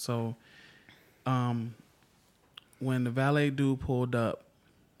 so. When the valet dude pulled up,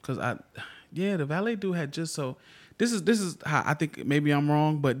 the valet dude had just this is how I think, maybe I'm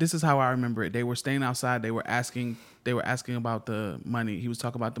wrong, but this is how I remember it. They were staying outside. They were asking about the money. He was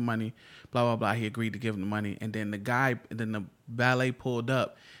talking about the money, blah, blah, blah. He agreed to give him the money. And then the valet pulled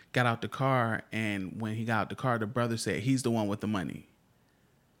up, got out the car. And when he got out the car, the brother said, he's the one with the money.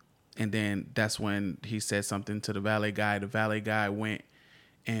 And then that's when he said something to the valet guy. The valet guy went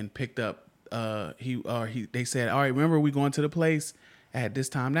and picked up, they said, all right, remember we going to the place at this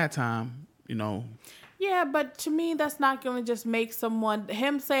time, that time, Yeah, but to me, that's not going to just make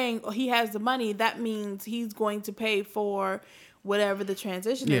him saying he has the money, that means he's going to pay for whatever the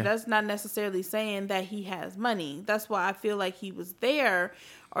transition is. That's not necessarily saying that he has money. That's why I feel like he was there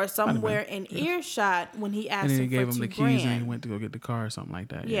or somewhere in earshot when he asked him for $2,000. And then he gave him the keys and he went to go get the car or something like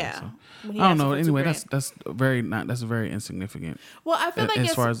that. Yeah. So, I don't know. Anyway, that's very insignificant. Well, I feel like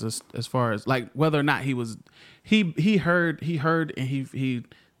as far as like whether or not he heard and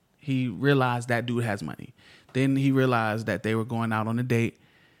he realized that dude has money. Then he realized that they were going out on a date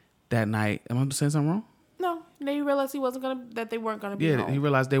that night. Am I saying something wrong? No, then he realized that they weren't gonna be home. Yeah, he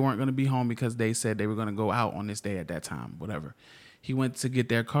realized they weren't gonna be home because they said they were gonna go out on this day at that time, whatever. He went to get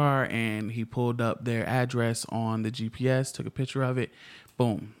their car and he pulled up their address on the GPS, took a picture of it,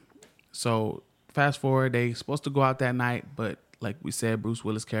 boom. So fast forward, they supposed to go out that night, but like we said, Bruce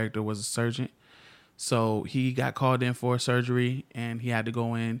Willis' character was a surgeon. So he got called in for surgery and he had to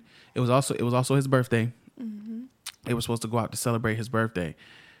go in. It was also his birthday. Mm-hmm. They were supposed to go out to celebrate his birthday.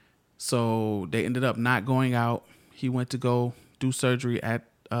 So they ended up not going out. He went to go do surgery at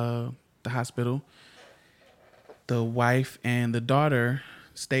the hospital. The wife and the daughter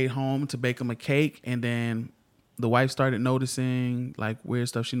stayed home to bake him a cake. And then the wife started noticing like weird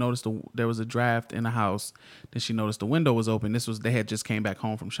stuff. She noticed there was a draft in the house. Then she noticed the window was open. They had just came back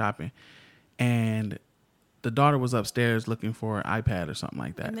home from shopping. And the daughter was upstairs looking for an iPad or something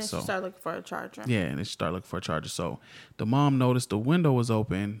like that. And then she started looking for a charger. Yeah, and then she started looking for a charger. So the mom noticed the window was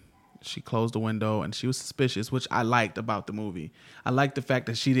open. She closed the window and she was suspicious, which I liked about the movie. I liked the fact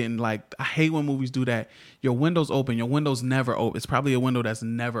that she didn't I hate when movies do that. Your window's open. Your window's never open. It's probably a window that's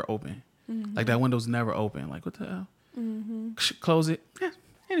never open. Mm-hmm. Like that window's never open. Like what the hell? Mm-hmm. Close it. Yeah.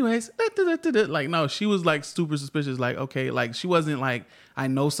 Anyways, like no, she was like super suspicious. Like okay, like she wasn't like I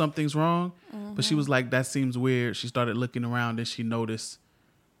know something's wrong, but she was like that seems weird. She started looking around and she noticed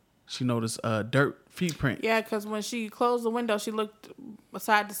dirt feet print. Yeah, because when she closed the window, she looked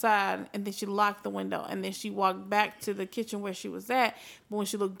side to side, and then she locked the window, and then she walked back to the kitchen where she was at. But when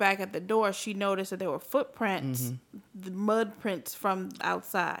she looked back at the door, she noticed that there were footprints, the mud prints from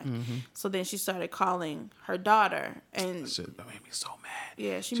outside. Mm-hmm. So then she started calling her daughter, and that made me so mad.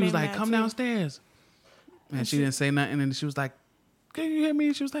 Yeah, she was like, "Come downstairs," and she didn't say nothing, and she was like, "Can you hear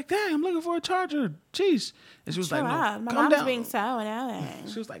me?" She was like, "Dang, I'm looking for a charger." Jeez. And she was like, "No, my come mom's down." being sour.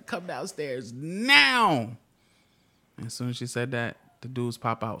 She was like, "Come downstairs now." And as soon as she said that, the dudes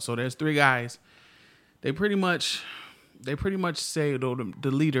pop out. So there's 3 guys. They pretty much say, though,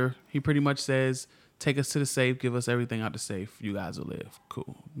 the leader, he pretty much says, "Take us to the safe, give us everything out the safe. You guys will live."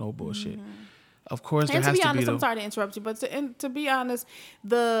 Cool. No bullshit. Mm-hmm. Of course, there has to be. And to be honest, I'm sorry to interrupt you, but to be honest,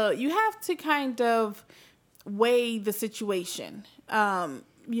 you have to kind of weigh the situation.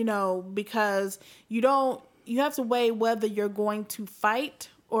 because you have to weigh whether you're going to fight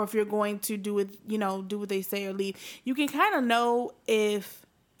or if you're going to do what they say or leave. You can kind of know if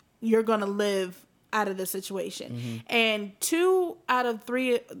you're going to live out of the situation. Mm-hmm. And 2 out of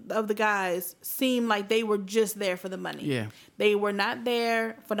 3 of the guys seemed like they were just there for the money. Yeah. They were not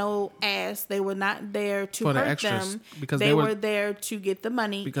there for no ass. They were not there to hurt extras, them. Because they were there to get the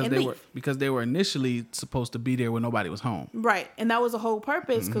money because they were initially supposed to be there when nobody was home. Right. And that was the whole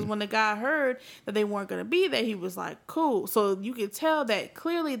purpose, because when the guy heard that they weren't going to be there, he was like, cool. So you could tell that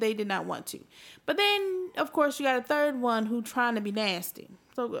clearly they did not want to. But then, of course, you got a third one who trying to be nasty.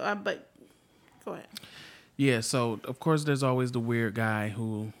 So, but go ahead. Yeah, so of course there's always the weird guy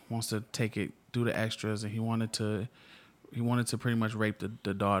who wants to do the extras, and he wanted to pretty much rape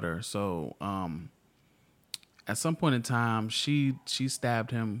the daughter. So at some point in time, she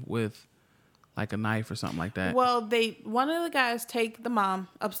stabbed him with like a knife or something like that. Well, one of the guys take the mom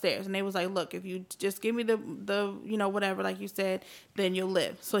upstairs, and they was like, look, if you just give me the whatever, like you said, then you'll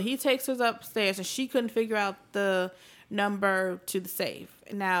live. So he takes her upstairs, and she couldn't figure out the number to the safe.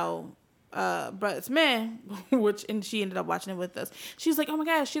 Now, Brett's man, and she ended up watching it with us. She's like, oh my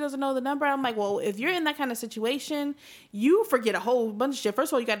gosh, she doesn't know the number. I'm like, well, if you're in that kind of situation, you forget a whole bunch of shit.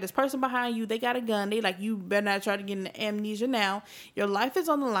 First of all, you got this person behind you. They got a gun. They like, you better not try to get into amnesia now. Your life is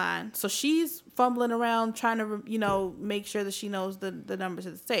on the line. So she's fumbling around trying to, make sure that she knows the numbers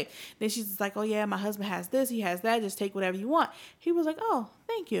of the safe. Then she's just like, oh yeah, my husband has this. He has that. Just take whatever you want. He was like, oh,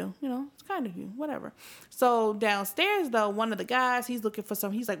 thank you. It's kind of you. Whatever. So downstairs, though, one of the guys, he's looking for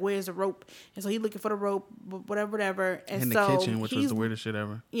something. He's like, where's the rope? And so he's looking for the rope, whatever. And in the kitchen, which was the weirdest shit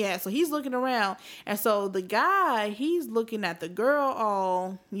ever. Yeah, so he's looking around. And so the guy, he's looking at the girl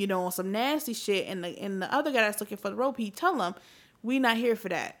all, on some nasty shit. And the other guy that's looking for the rope, he tell him, we not here for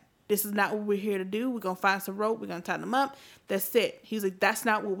that. This is not what we're here to do. We're going to find some rope. We're going to tie them up. That's it. He's like, that's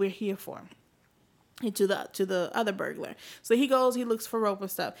not what we're here for. And to the other burglar. So he goes, he looks for rope and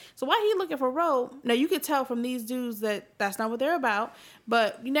stuff. So while he looking for rope, now you can tell from these dudes that that's not what they're about.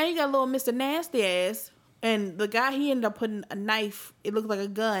 But now you got a little Mr. Nasty Ass. And the guy, he ended up putting a knife. It looked like a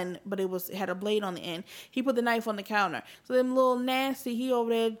gun, but it had a blade on the end. He put the knife on the counter. So them little nasty, he over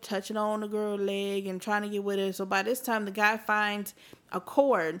there touching on the girl's leg and trying to get with her. So by this time, the guy finds a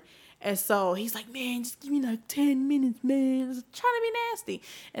cord. And so he's like, man, just give me like 10 minutes, man. Just trying to be nasty.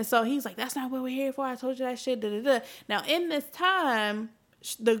 And so he's like, that's not what we're here for. I told you that shit. Da, da, da. Now, in this time,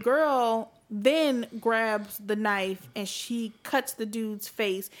 the girl then grabs the knife and she cuts the dude's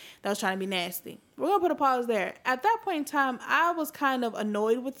face that was trying to be nasty. We're going to put a pause there. At that point in time, I was kind of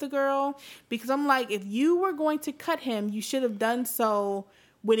annoyed with the girl because I'm like, if you were going to cut him, you should have done so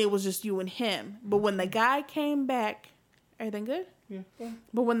when it was just you and him. But when the guy came back, everything good? Yeah.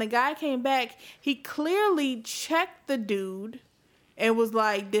 But when the guy came back, he clearly checked the dude and was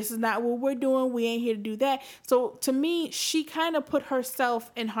like, this is not what we're doing. We ain't here to do that. So to me, she kind of put herself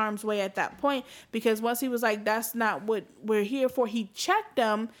in harm's way at that point, because once he was like, that's not what we're here for, he checked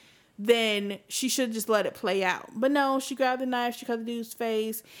him, then she should just let it play out. But no, she grabbed the knife, she cut the dude's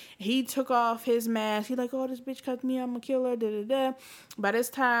face. He took off his mask. He like, oh, this bitch cut me, I'm gonna kill her, da da da. By this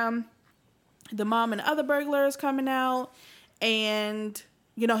time, the mom and the other burglar is coming out. And,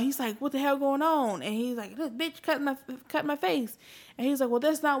 he's like, what the hell going on? And he's like, this bitch cut my face. And he's like, well,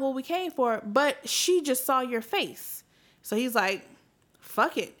 that's not what we came for. But she just saw your face. So he's like,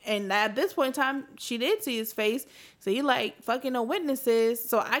 fuck it. And at this point in time, she did see his face. So he like, fucking no witnesses.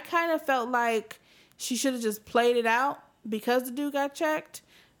 So I kind of felt like she should have just played it out because the dude got checked.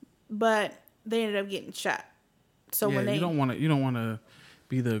 But they ended up getting shot. So yeah, you don't want to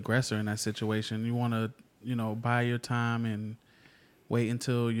be the aggressor in that situation. You want to, buy your time and wait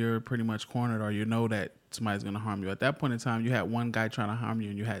until you're pretty much cornered, or that somebody's going to harm you. At that point in time, you had one guy trying to harm you,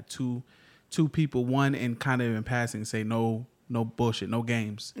 and you had two people, one in kind of in passing say no bullshit, no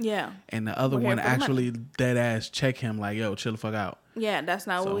games. Yeah. And the other one actually dead ass check him like, yo, chill the fuck out. Yeah, that's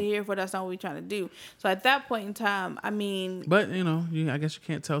not what we're here for. That's not what we're trying to do. So at that point in time, I mean... But, I guess you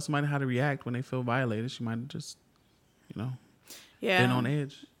can't tell somebody how to react when they feel violated. She might have just, been on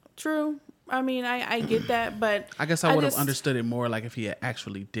edge. True. I mean, I get that, but... I guess I would have understood it more like if he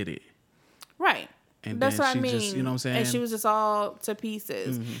actually did it. Right. And that's what I mean. Just, you know what I'm saying? And she was just all to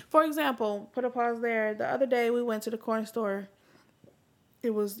pieces. Mm-hmm. For example, put a pause there. The other day, we went to the corner store.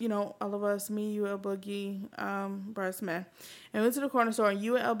 It was, all of us, me, you, El Boogie, Brad Smith. And we went to the corner store, and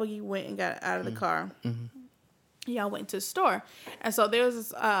you and El Boogie went and got out of the car. Mm-hmm. Y'all went to the store. And so there was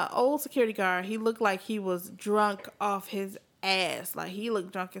this old security guard. He looked like he was drunk off his ass. Like, he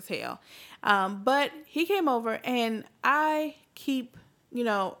looked drunk as hell. But he came over, and I keep,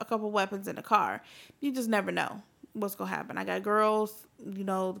 a couple weapons in the car. You just never know. what's going to happen? I got girls,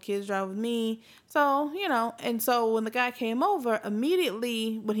 the kids drive with me. So, and so when the guy came over,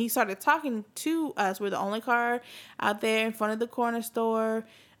 immediately when he started talking to us, we're the only car out there in front of the corner store.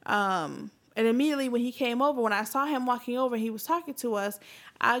 And immediately when he came over, when I saw him walking over, he was talking to us,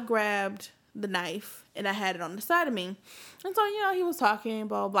 I grabbed the knife and I had it on the side of me. And so, he was talking,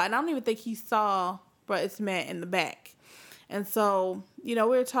 blah, blah, blah. And I don't even think he saw Brett Smith in the back. And so, we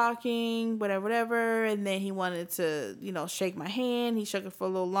were talking, whatever. And then he wanted to, shake my hand. He shook it for a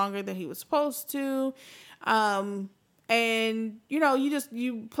little longer than he was supposed to. And,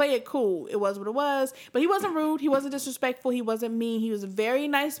 you play it cool. It was what it was. But he wasn't rude. He wasn't disrespectful. He wasn't mean. He was a very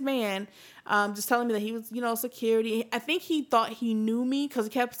nice man. Just telling me that he was, security. I think he thought he knew me because he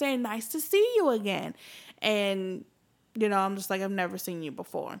kept saying, nice to see you again. And, I'm just like, I've never seen you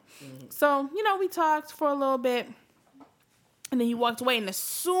before. Mm-hmm. So, we talked for a little bit. And then he walked away. And as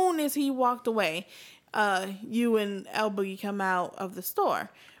soon as he walked away, you and El Boogie come out of the store.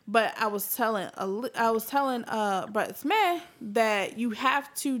 But I was telling Brett Smith that you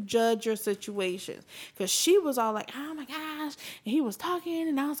have to judge your situations. Because she was all like, oh my gosh. And he was talking.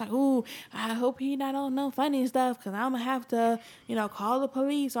 And I was like, ooh, I hope he not on no funny stuff. Because I'm going to have to, call the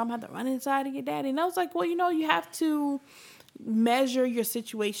police. Or I'm going to have to run inside and get daddy. And I was like, well, you have to measure your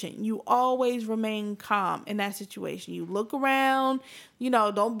situation. You always remain calm in that situation. You look around.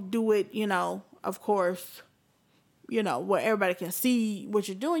 Don't do it, of course, where everybody can see what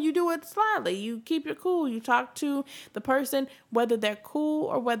you're doing. You do it slyly. You keep it cool. You talk to the person, whether they're cool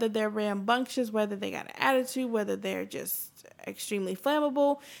or whether they're rambunctious, whether they got an attitude, whether they're just extremely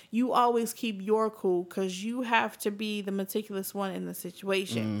flammable. You always keep your cool because you have to be the meticulous one in the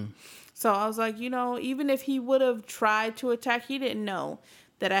situation. So I was like, even if he would have tried to attack, he didn't know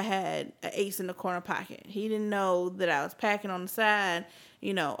that I had an ace in the corner pocket. He didn't know that I was packing on the side,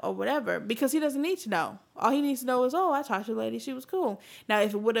 or whatever, because he doesn't need to know. All he needs to know is, oh, I talked to the lady. She was cool. Now,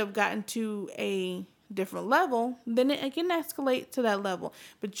 if it would have gotten to a different level, then it can escalate to that level.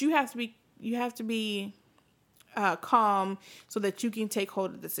 But you have to be calm so that you can take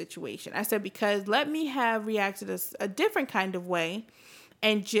hold of the situation. I said, because let me have reacted a different kind of way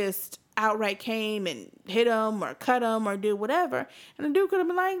and just outright came and hit him or cut him or do whatever. And the dude could have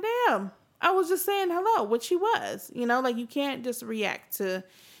been like, damn, I was just saying hello, which he was. You can't just react to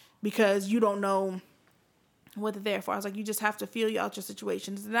because you don't know what they're there for. I was like, you just have to feel out your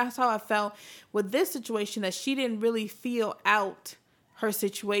situations. And that's how I felt with this situation, that she didn't really feel out her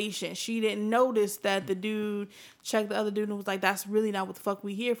situation. She didn't notice that the dude checked the other dude and was like, that's really not what the fuck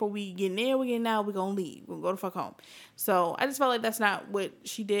we here for. We getting in, we getting out, we gonna leave. We're gonna go the fuck home. So I just felt like that's not what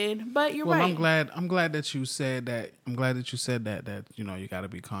she did. But you're right. I'm glad that you said that. I'm glad that you said that, you gotta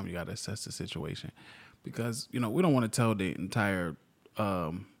be calm, you gotta assess the situation. Because, we don't want to tell the entire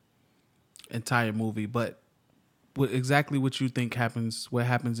movie, but exactly what you think happens, what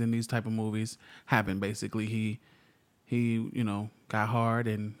happens in these type of movies happened. Basically, he got hard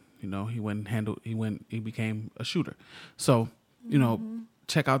and, he became a shooter. So,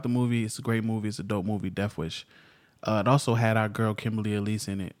 check out the movie. It's a great movie. It's a dope movie, Death Wish. It also had our girl Kimberly Elise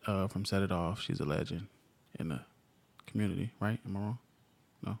in it from Set It Off. She's a legend in the community, right? Am I wrong?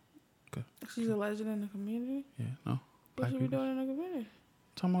 No? Okay. She's a legend in the community? Yeah, no? What she be doing in the community?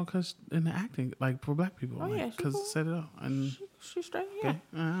 Talking about because in the acting, like for black people. Oh, yeah. Because cool. Set It Off. And she straight, yeah. Okay.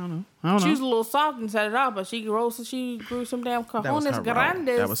 I don't know. She was a little soft and Set It Off, but she grew some damn cojones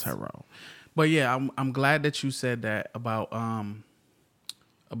grandes. That was her role. But yeah, I'm glad that you said that about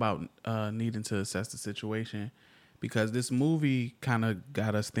needing to assess the situation, because this movie kind of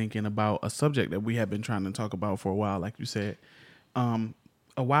got us thinking about a subject that we have been trying to talk about for a while, like you said. A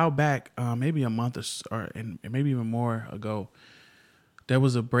while back, maybe a month or maybe even more ago, there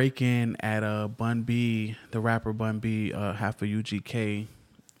was a break-in at Bun B, the rapper Bun B, half of UGK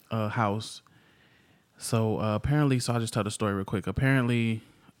house. So apparently, so I'll just tell the story real quick. Apparently,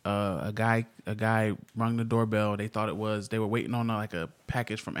 a guy rang the doorbell. They were waiting on like a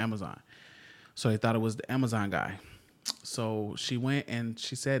package from Amazon. So they thought it was the Amazon guy. So she went and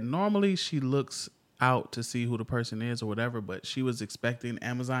she said normally she looks out to see who the person is or whatever, but she was expecting the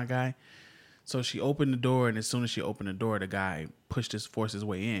Amazon guy. So she opened the door, and as soon as she opened the door, the guy forced his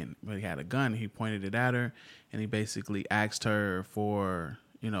way in. But he had a gun. He pointed it at her, and he basically asked her for,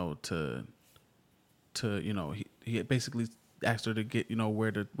 he basically asked her to get,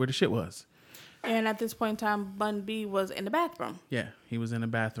 where the shit was. And at this point in time, Bun B was in the bathroom. Yeah, he was in the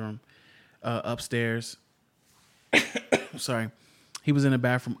bathroom upstairs. Sorry. He was in the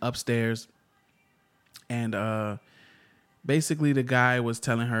bathroom upstairs, and basically the guy was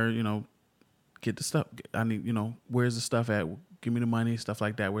telling her, get the stuff. I need, where's the stuff at? Give me the money, stuff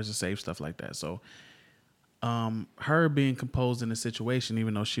like that. Where's the safe, stuff like that. So her being composed in the situation,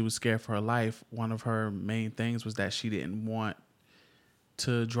 even though she was scared for her life, one of her main things was that she didn't want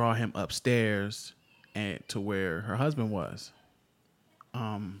to draw him upstairs and to where her husband was,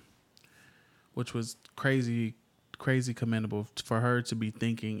 which was crazy commendable for her to be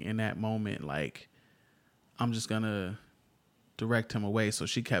thinking in that moment, like, I'm just gonna direct him away. So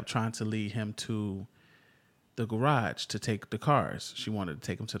she kept trying to lead him to the garage to take the cars. She wanted to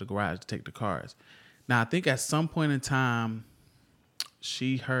take him to the garage to take the cars. Now, I think at some point in time,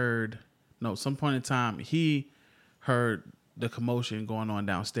 he heard the commotion going on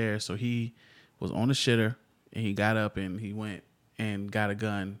downstairs. So he was on the shitter and he got up and he went and got a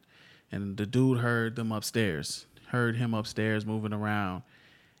gun. And the dude heard him upstairs moving around.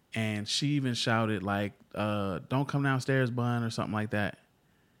 And she even shouted like, don't come downstairs, Bun, or something like that.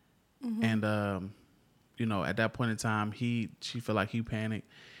 Mm-hmm. And, at that point in time, she felt like he panicked.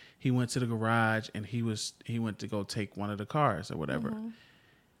 He went to the garage and he went to go take one of the cars or whatever. Mm-hmm.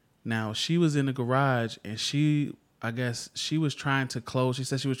 Now she was in the garage and I guess she was trying to close. She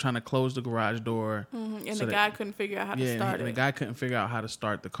said she was trying to close the garage door. Mm-hmm. And the guy couldn't figure out how to start it. And the guy couldn't figure out how to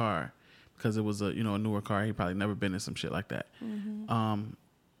start the car because it was a newer car. He probably never been in some shit like that. Mm-hmm.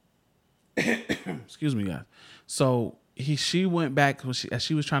 Excuse me, guys. So she went back as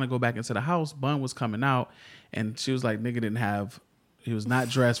she was trying to go back into the house. Bun was coming out, and she was like, "Nigga he was not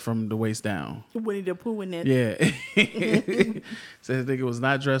dressed from the waist down." Winnie the Pooh in it. Yeah. Says nigga was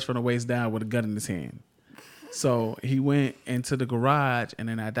not dressed from the waist down with a gun in his hand. So he went into the garage, and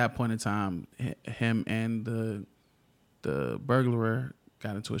then at that point in time, him and the burglar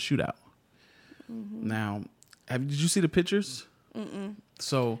got into a shootout. Mm-hmm. Now, did you see the pictures? Mm-mm.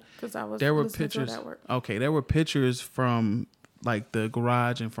 So there were pictures. Okay, there were pictures from like the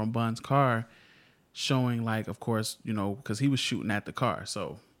garage and from Bun's car showing, like, of course, because he was shooting at the car.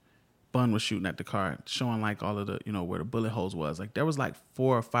 So Bun was shooting at the car, showing like all of the, where the bullet holes was. Like there was like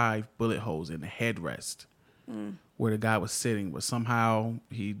 4 or 5 bullet holes in the headrest where the guy was sitting, but somehow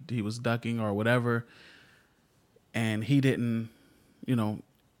he was ducking or whatever, and he didn't, I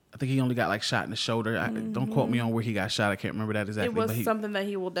think he only got like shot in the shoulder. Don't quote me on where he got shot. I can't remember that exactly. It was something that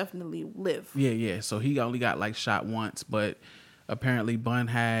he will definitely live. Yeah. So he only got like shot once, but apparently Bun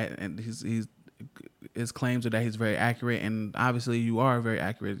had, and his claims are that he's very accurate, and obviously you are very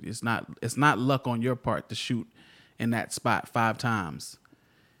accurate. It's not luck on your part to shoot in that spot 5 times.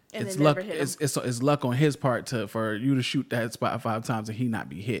 And it's luck. It's luck on his part for you to shoot that spot 5 times and he not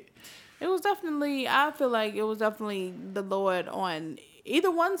be hit. It was definitely. I feel like it was definitely the Lord on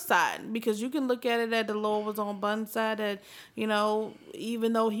either one side, because you can look at it that the Lord was on Bun's side, that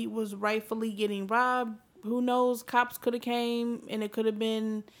even though he was rightfully getting robbed, who knows, cops could have came and it could have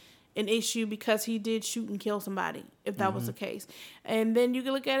been an issue because he did shoot and kill somebody, if that was the case. And then you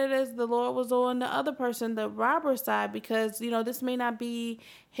can look at it as the Lord was on the other person, the robber side, because this may not be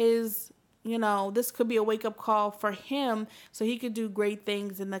his, this could be a wake-up call for him, so he could do great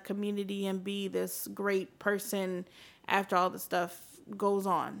things in the community and be this great person after all the stuff goes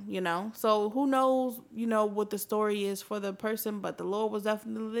on, so who knows, what the story is for the person, but the Lord was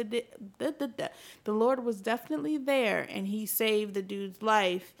definitely there, and he saved the dude's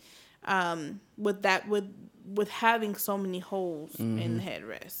life with having so many holes in the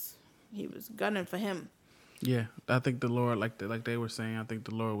headrest. He was gunning for him. Yeah, I think the Lord, like they were saying, I think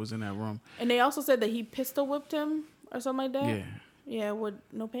the Lord was in that room. And they also said that he pistol whipped him or something like that. Yeah, with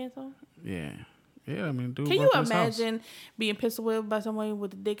no pants on. Yeah, I mean, dude. Can you imagine being pistol whipped by someone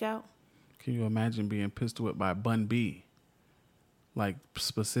with a dick out? Can you imagine being pistol whipped by Bun B? Like,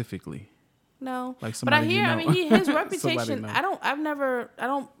 specifically. No. Like somebody, but I hear, his reputation, I don't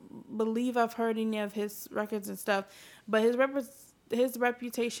believe I've heard any of his records and stuff, but his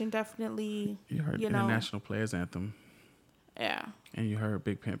reputation definitely, you heard International Players Anthem. Yeah. And you heard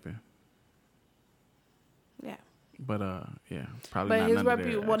Big Pimpin'. Yeah. But probably not none of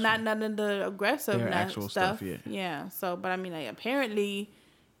their not none of the aggressive actual stuff. Yeah. So, but I mean, apparently,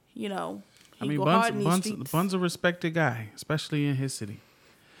 Bun's a respected guy, especially in his city.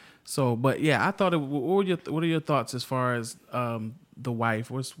 So, but yeah, I thought what are your thoughts as far as the wife?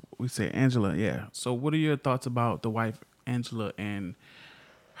 We say Angela, yeah. So, what are your thoughts about the wife Angela and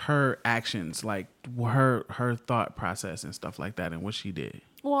her actions, like her thought process and stuff like that, and what she did?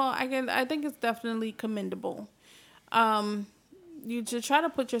 Well, I think it's definitely commendable. You just try to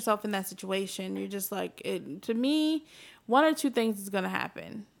put yourself in that situation. You're just like, to me, one or two things is going to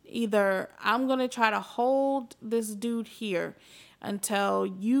happen. Either I'm going to try to hold this dude here until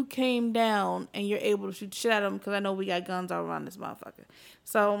you came down and you're able to shoot shit at him, because I know we got guns all around this motherfucker.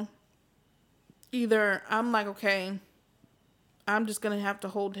 So either I'm like, okay, I'm just going to have to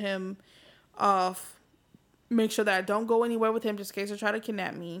hold him off make sure that I don't go anywhere with him just in case they try to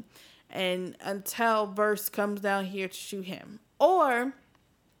kidnap me. And until Verse comes down here to shoot him. Or,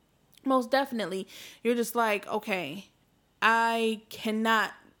 most definitely, you're just like, okay, I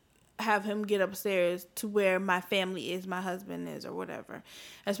cannot have him get upstairs to where my family is, my husband is, or whatever.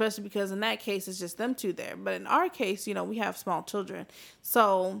 Especially because in that case, it's just them two there. But in our case, you know, we have small children.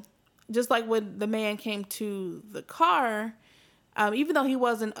 So, just like when the man came to the car, even though he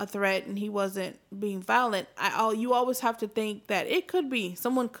wasn't a threat and he wasn't being violent, you always have to think that it could be.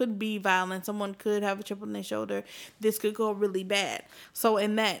 Someone could be violent. Someone could have a chip on their shoulder. This could go really bad. So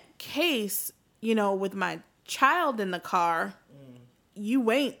in that case, you know, with my child in the car, you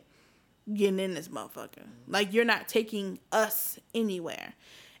ain't getting in this motherfucker. Like, you're not taking us anywhere.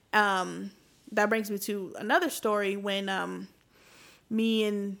 That brings me to another story when me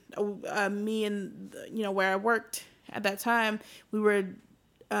and you know, where I worked at that time, we were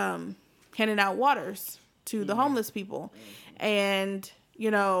handing out waters to the homeless people. And,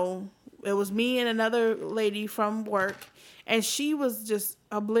 you know, it was me and another lady from work. And she was just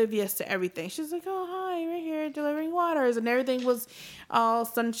oblivious to everything. She's like, oh, hi, we're here delivering waters. And everything was all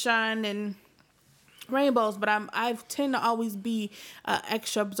sunshine and rainbows. But I tend to always be an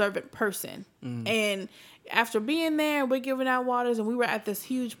extra observant person. And after being there, we're giving out waters, and we were at this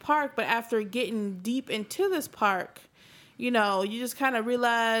huge park. But after getting deep into this park, you know, you just kind of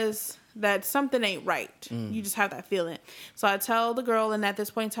realize that something ain't right. You just have that feeling. So I tell the girl, and at this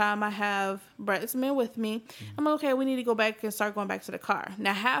point in time, I have Brettsman with me. I'm like, okay, we need to go back and start going back to the car.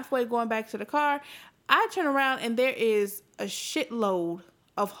 Now, halfway going back to the car, I turn around, and there is a shitload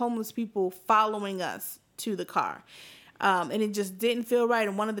of homeless people following us to the car. And it just didn't feel right.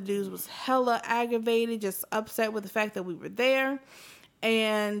 And one of the dudes was hella aggravated, just upset with the fact that we were there.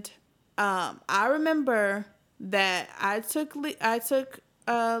 And I remember that I took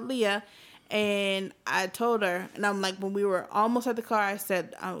Leah, and I told her, and I'm like, when we were almost at the car, I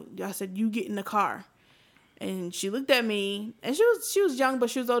said, you get in the car. And she looked at me, and she was young,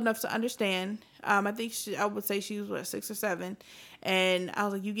 but she was old enough to understand. I think I would say she was 6 or 7. And I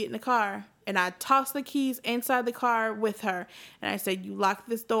was like, you get in the car. And I tossed the keys inside the car with her. And I said, you lock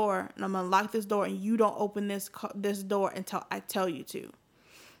this door, and I'm going to lock this door, and you don't open this door until I tell you to.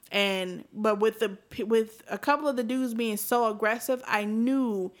 But with a couple of the dudes being so aggressive, I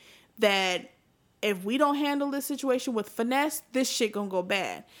knew that if we don't handle this situation with finesse, this shit gonna go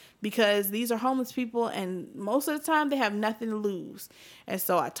bad. Because these are homeless people, and most of the time they have nothing to lose. And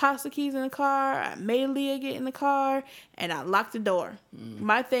so I tossed the keys in the car, I made Leah get in the car, and I locked the door.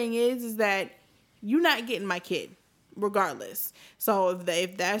 My thing is that you're not getting my kid, regardless. So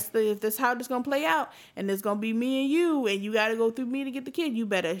if that's how it's gonna play out, and it's gonna be me and you gotta go through me to get the kid, you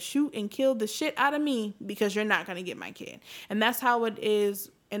better shoot and kill the shit out of me, because you're not gonna get my kid. And that's how it is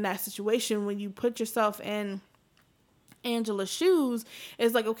in that situation. When you put yourself in Angela's shoes,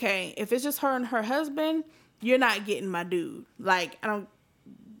 it's like, okay, if it's just her and her husband, you're not getting my dude. Like,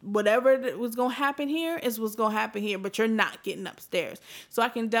 whatever was gonna happen here is what's gonna happen here, but you're not getting upstairs. So I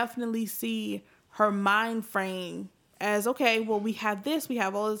can definitely see her mind frame as, okay, well, we have this, we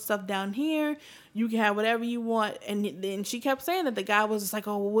have all this stuff down here, you can have whatever you want. And then she kept saying that the guy was just like,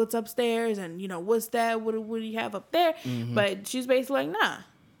 oh, well, what's upstairs, and, you know, what's that, what do you have up there? But she's basically like, nah,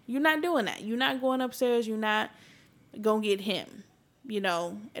 you're not doing that, you're not going upstairs, you're not gonna get him, you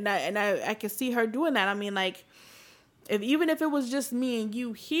know. And I can see her doing that. I mean, like, even if it was just me and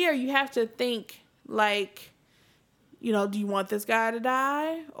you here, you have to think, like, you know, do you want this guy to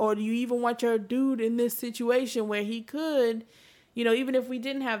die? Or do you even want your dude in this situation where he could, you know, even if we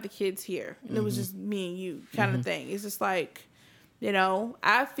didn't have the kids here and it was just me and you kind of thing. It's just like, you know,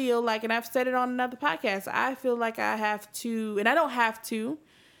 I feel like, and I've said it on another podcast, I feel like I have to, and I don't have to,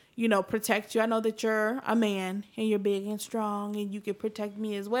 you know, protect you. I know that you're a man and you're big and strong and you can protect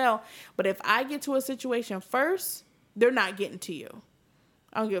me as well. But if I get to a situation first, they're not getting to you.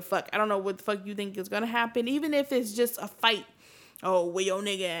 I don't give a fuck. I don't know what the fuck you think is going to happen. Even if it's just a fight. Oh, where your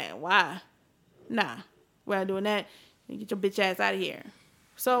nigga at? Why? Nah, we're not doing that. You get your bitch ass out of here.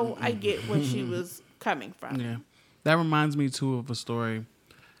 So I get where she was coming from. Yeah. That reminds me, too, of a story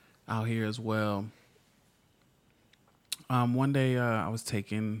out here as well. One day I was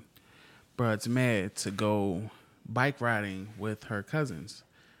taking Bud's Med to go bike riding with her cousins.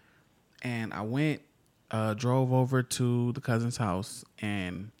 And I went, drove over to the cousin's house,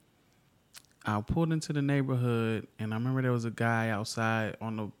 and I pulled into the neighborhood, and I remember there was a guy outside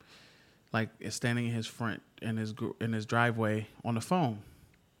on the, like, standing in his front, in his driveway on the phone.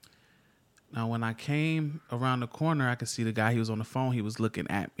 Now, when I came around the corner, I could see the guy. He was on the phone. He was looking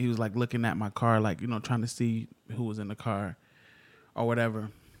at my car, like, you know, trying to see who was in the car or whatever.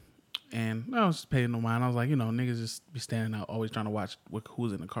 And I was just paying no mind. I was like, niggas just be standing out, always trying to watch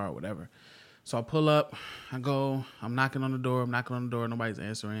who's in the car or whatever. So I pull up, I go, I'm knocking on the door, nobody's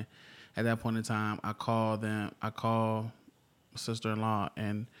answering. At that point in time, I call my sister-in-law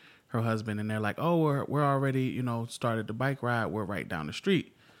and her husband, and they're like, oh, we're already, started the bike ride. We're right down the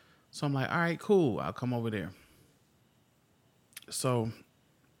street. So I'm like, all right, cool. I'll come over there. So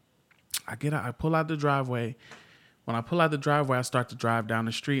I pull out the driveway. When I pull out the driveway, I start to drive down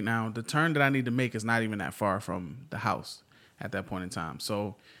the street. Now, the turn that I need to make is not even that far from the house at that point in time.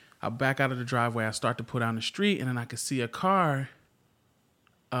 So I back out of the driveway. I start to pull down the street, and then I can see a car.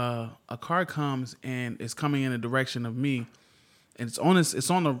 A car comes and is coming in the direction of me, and it's on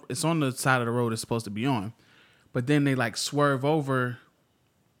the side of the road it's supposed to be on. But then they like swerve over,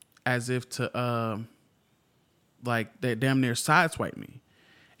 as if to like they damn near sideswipe me.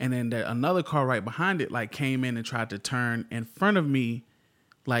 And then another car right behind it like came in and tried to turn in front of me,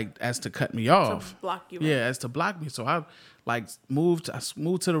 like as to cut me off. To block you. Yeah, as to block me. So I like moved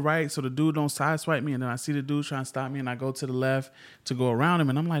to the right so the dude don't sideswipe me. And then I see the dude trying to stop me, and I go to the left to go around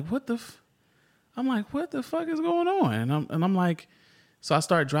him. And I'm like, what the fuck is going on? And I'm like, so I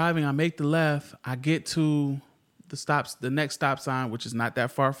start driving. I make the left. I get to the next stop sign, which is not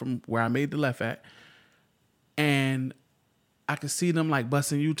that far from where I made the left at. And I could see them like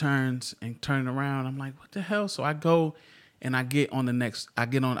busting U-turns and turning around. I'm like, what the hell? So I go and I make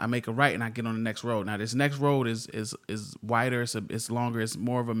a right and I get on the next road. Now this next road is wider. It's longer. It's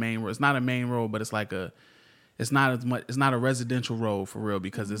more of a main road. It's not a main road, but it's not a residential road for real,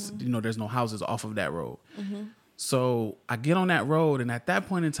 because it's, there's no houses off of that road. Mm-hmm. So I get on that road, and at that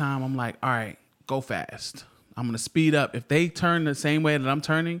point in time, I'm like, all right, go fast. I'm going to speed up. If they turn the same way that I'm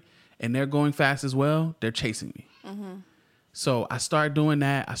turning and they're going fast as well, they're chasing me. Mm-hmm. So I start doing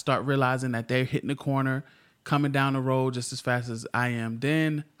that. I start realizing that they're hitting the corner, coming down the road just as fast as I am.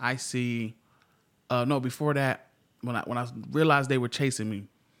 Then I see, before that, when I realized they were chasing me,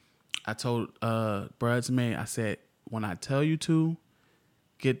 I told Bridesmaid, I said, when I tell you to,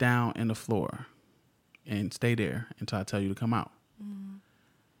 get down in the floor and stay there until I tell you to come out.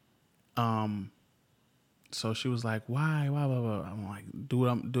 Mm-hmm. So she was like, why, blah, blah, blah. I'm like, do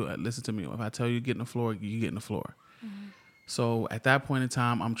it. Listen to me. If I tell you to get in the floor, you get in the floor. Mm-hmm. So at that point in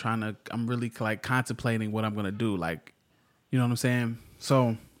time, I'm really like contemplating what I'm going to do. Like, you know what I'm saying?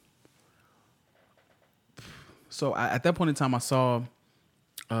 So at that point in time, I saw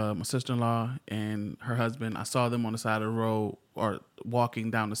my sister-in-law and her husband. I saw them on the side of the road or walking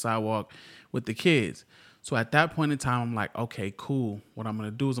down the sidewalk with the kids. So at that point in time, I'm like, okay, cool. What I'm going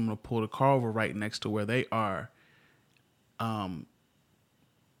to do is I'm going to pull the car over right next to where they are. And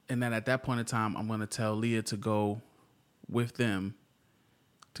then at that point in time, I'm going to tell Leah to go with them,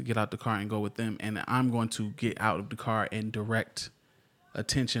 to get out the car and go with them. And I'm going to get out of the car and direct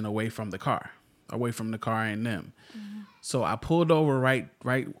attention away from the car and them. Mm-hmm. So I pulled over right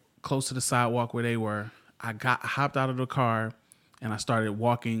close to the sidewalk where they were. I hopped out of the car and I started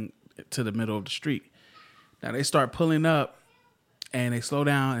walking to the middle of the street. Now they start pulling up and they slow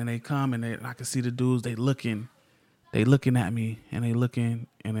down and they come and I can see the dudes, they looking at me and they looking,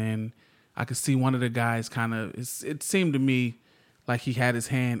 and then I could see one of the guys it seemed to me like he had his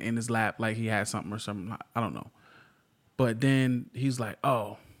hand in his lap, like he had something or something. I don't know. But then he's like,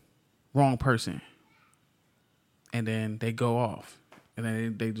 oh, wrong person. And then they go off and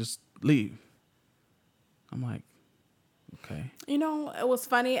then they just leave. I'm like, okay. It was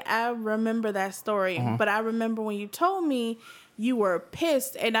funny. I remember that story, but I remember when you told me you were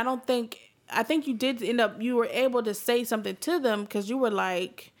pissed, and I think you did you were able to say something to them, because you were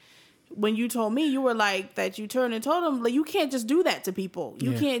like, when you told me, you were like that you turned and told them, like, you can't just do that to people.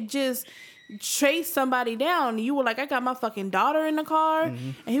 You can't just chase somebody down. You were like, I got my fucking daughter in the car. Mm-hmm.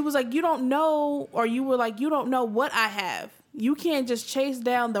 And he was like, you don't know, or you were like, you don't know what I have. You can't just chase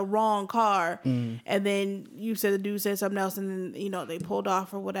down the wrong car. Mm. And then you said the dude said something else, and then, they pulled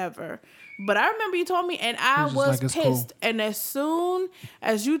off or whatever. But I remember you told me, and I was pissed. Cool. And as soon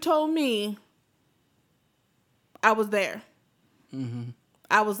as you told me, I was there. Mm-hmm.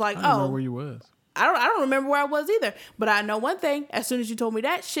 I was like, I don't remember where you was. I don't remember where I was either. But I know one thing. As soon as you told me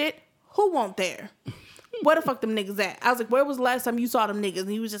that shit, who won't there? Where the fuck them niggas at? I was like, where was the last time you saw them niggas? And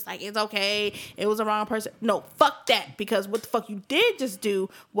he was just like, it's okay. It was the wrong person. No, fuck that. Because what the fuck you did just do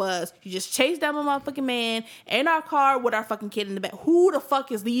was you just chased down my motherfucking man in our car with our fucking kid in the back. Who the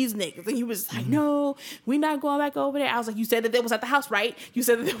fuck is these niggas? And he was like, no, we not going back over there. I was like, you said that it was at the house, right? You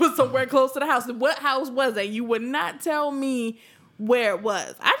said that it was somewhere close to the house. What house was that? You would not tell me where it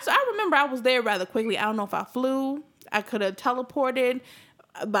was. I remember I was there rather quickly. I don't know if I flew. I could have teleported.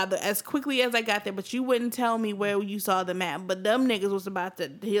 as quickly as I got there, but you wouldn't tell me where you saw them at. But them niggas was about to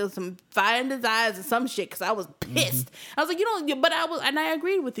heal some fire in his eyes or some shit because I was pissed. I was like, and I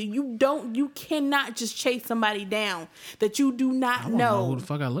agreed with you. You cannot just chase somebody down that you do not I don't know who the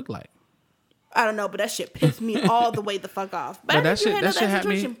fuck I look like. I don't know, but that shit pissed me all the way the fuck off. But that shit had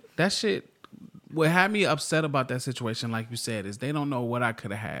me. That shit. What had me upset about that situation, like you said, is they don't know what I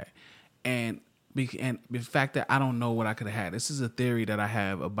could have had, and the fact that I don't know what I could have had. This is a theory that I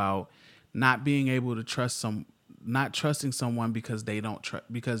have about not being able to not trusting someone because they don't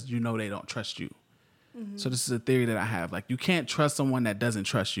because they don't trust you. Mm-hmm. So this is a theory that I have. Like, you can't trust someone that doesn't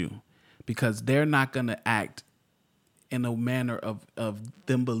trust you because they're not gonna act in a manner of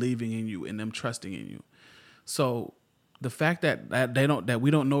them believing in you and them trusting in you. So the fact that we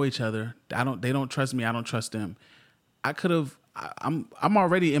don't know each other, they don't trust me, I don't trust them. I'm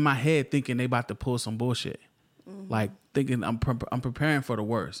already in my head thinking they about to pull some bullshit. Mm-hmm. Like, thinking I'm preparing for the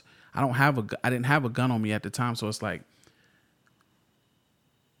worst. I didn't have a gun on me at the time, so it's like,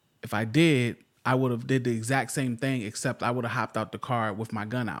 if I did, I would have did the exact same thing, except I would have hopped out the car with my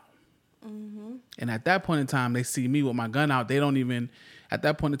gun out. Mm-hmm. And at that point in time, they see me with my gun out. They don't even, at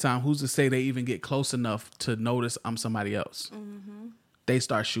that point in time, who's to say they even get close enough to notice I'm somebody else? Mm-hmm. They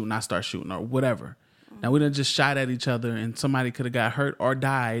start shooting, I start shooting, or whatever. Mm-hmm. Now, we done just shot at each other, and somebody could have got hurt or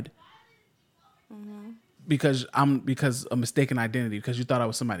died because of mistaken identity, because you thought I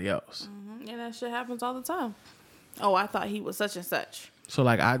was somebody else. Mm-hmm. And that shit happens all the time. Oh, I thought he was such and such. So,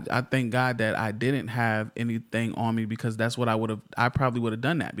 like, I thank God that I didn't have anything on me, because that's what I probably would have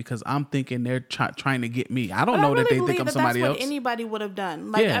done that, because I'm thinking they're trying to get me. I don't know that they think I'm somebody else. That's what anybody would have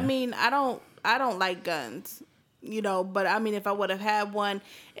done. Like, yeah. I mean, I don't like guns, but I mean, if I would have had one,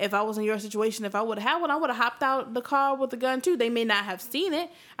 if I was in your situation, if I would have had one, I would have hopped out the car with the gun too. They may not have seen it.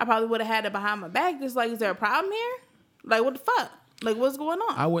 I probably would have had it behind my back. Just like, is there a problem here? Like, what the fuck? Like, what's going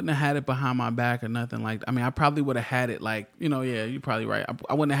on? I wouldn't have had it behind my back or nothing like that. I mean, I probably would have had it like, yeah, you're probably right.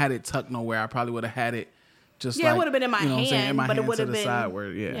 I wouldn't have had it tucked nowhere. I probably would have had it just it would have been in my hand, but it would have been side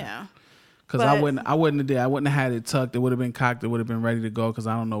where, yeah. Because I wouldn't have had it tucked. It would have been cocked. It would have been ready to go, because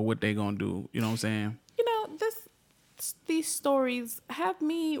I don't know what they gonna do. You know what I'm saying? These stories have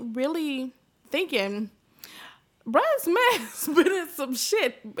me really thinking, Brad Smith spit in some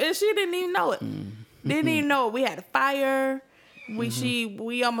shit, and she didn't even know it. Mm-hmm. Didn't even know it. We had a fire.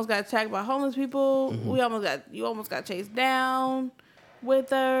 We almost got attacked by homeless people. Mm-hmm. You almost got chased down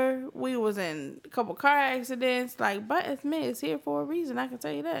with her. We was in a couple car accidents. Like, Brad Smith is here for a reason. I can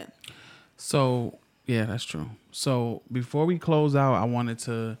tell you that. So yeah, that's true. So before we close out, I wanted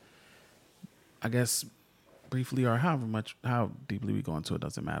to, I guess, briefly, or how deeply we go into it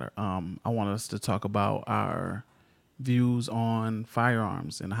doesn't matter. I want us to talk about our views on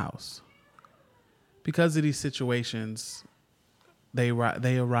firearms in the house, because of these situations. They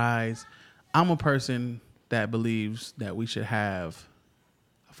arise. I'm a person that believes that we should have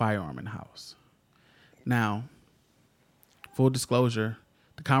a firearm in the house. Now, full disclosure,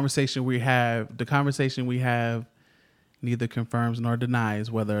 the conversation we have neither confirms nor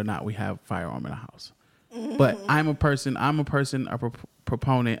denies whether or not we have a firearm in the house. But I'm a proponent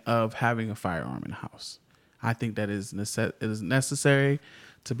of having a firearm in the house. I think that it is necessary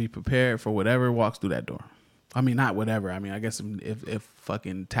to be prepared for whatever walks through that door. I mean, not whatever. I mean, I guess if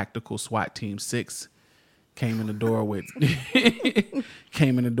fucking tactical SWAT Team 6 came in the door with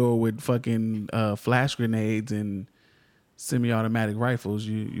fucking flash grenades and semi-automatic rifles,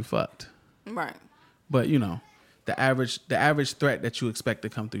 you fucked. Right. But the average threat that you expect to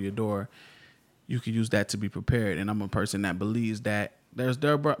come through your door, you can use that to be prepared. And I'm a person that believes that there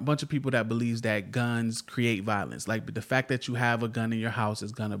are a bunch of people that believes that guns create violence. Like, the fact that you have a gun in your house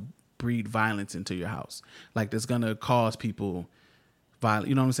is gonna breed violence into your house. Like, that's gonna cause people violence.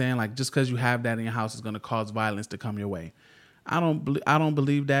 You know what I'm saying? Like, just because you have that in your house is gonna cause violence to come your way. I don't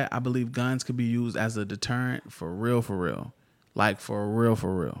believe that. I believe guns could be used as a deterrent for real. Like, for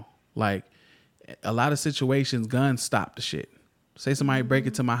real. Like, a lot of situations, guns stop the shit. Say somebody break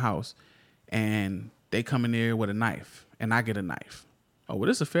into my house and they come in there with a knife and I get a knife. Oh, well,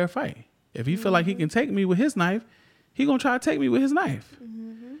 this is a fair fight. If he feel like he can take me with his knife, he gonna try to take me with his knife.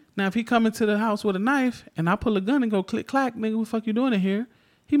 Mm-hmm. Now, if he come into the house with a knife and I pull a gun and go click clack, nigga, what the fuck you doing in here?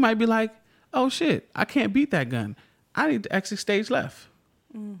 He might be like, oh shit, I can't beat that gun. I need to exit stage left,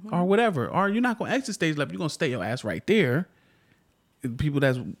 or whatever. Or you're not gonna exit stage left. You're gonna stay your ass right there. People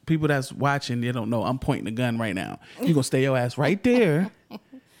that's watching, they don't know I'm pointing the gun right now. You're gonna stay your ass right there.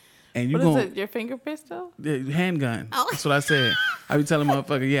 And you what is it? Your finger pistol? Handgun. Oh. That's what I said. I be telling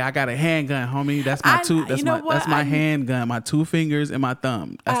motherfucker, yeah, I got a handgun, homie. That's my That's my handgun. My 2 fingers and my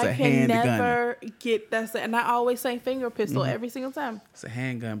thumb. That's a handgun. I can never get that. And I always say finger pistol every single time. It's a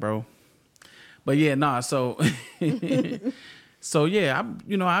handgun, bro. But yeah, nah. So, so yeah,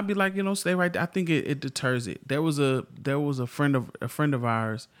 I'd be like, stay right there. I think it deters it. There was a friend of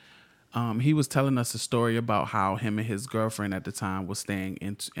ours. He was telling us a story about how him and his girlfriend at the time was staying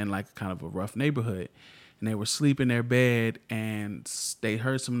in like kind of a rough neighborhood, and they were sleeping in their bed, and they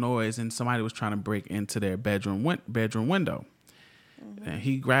heard some noise, and somebody was trying to break into their bedroom window. Mm-hmm. And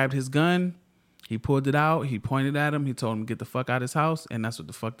he grabbed his gun, he pulled it out, he pointed at him, he told him to get the fuck out of his house, and that's what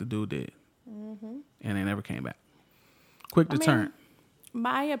the fuck the dude did. Mm-hmm. And they never came back. Quick deterrent.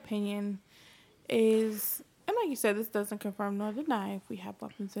 My opinion is. And like you said, this doesn't confirm nor deny if we have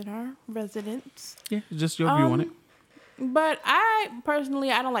weapons in our residence. Yeah, just your view on it. But I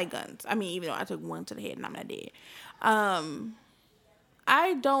don't like guns. I mean, even though I took one to the head and I'm not dead.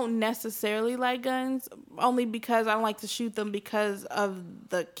 I don't necessarily like guns, only because I don't like to shoot them because of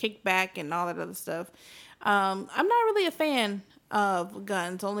the kickback and all that other stuff. I'm not really a fan of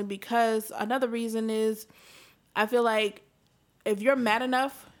guns, only because another reason is I feel like if you're mad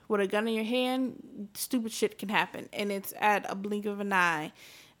enough with a gun in your hand, stupid shit can happen. And it's at a blink of an eye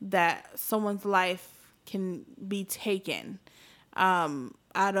that someone's life can be taken out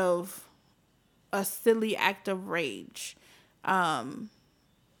of a silly act of rage. And,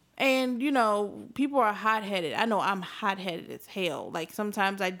 people are hot-headed. I know I'm hot-headed as hell. Like,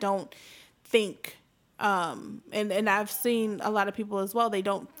 sometimes I don't think, and I've seen a lot of people as well, they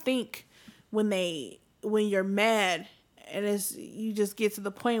don't think when you're mad, and you just get to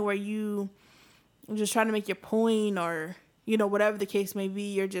the point where you just trying to make your point, or whatever the case may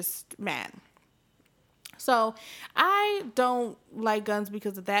be, you're just mad. So I don't like guns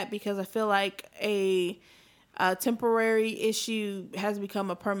because of that, because I feel like a temporary issue has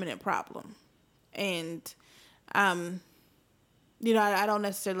become a permanent problem, and I don't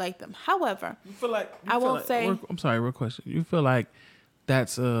necessarily like them. However, I'm sorry, real question. You feel like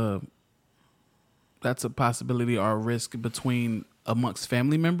that's a possibility or a risk amongst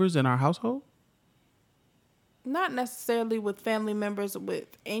family members in our household? Not necessarily with family members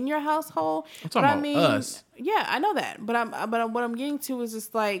within your household. I'm talking about us. Yeah, I know that. But what I'm getting to is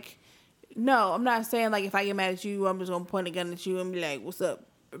just like, no, I'm not saying like if I get mad at you, I'm just gonna point a gun at you and be like, "What's up,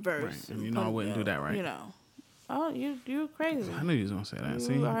 verse?" Right. And I wouldn't do that, right? Oh, you're crazy. I knew you was gonna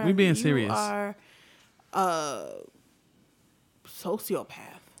say that. We being serious. You are a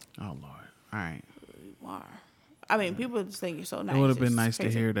sociopath. Oh Lord. All right. You are. I mean, people just think you're so nice. It would have been nice to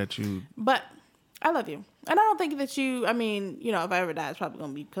hear that you. But I love you. And I don't think that you, I mean, if I ever die, it's probably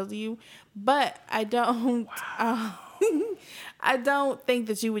going to be because of you. But I don't, I don't think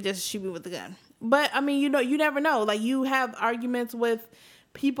that you would just shoot me with a gun. But, I mean, you never know. Like, you have arguments with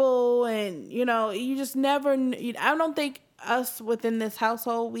people and, you just never, I don't think us within this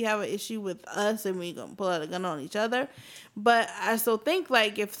household, we have an issue with us and we going to pull out a gun on each other. But I still think,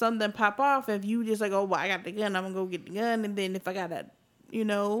 like, if something pop off, if you just like, oh, well, I got the gun, I'm going to go get the gun. And then if I got to,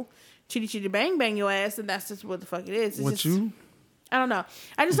 chitty chitty bang bang your ass, and that's just what the fuck it is. I don't know.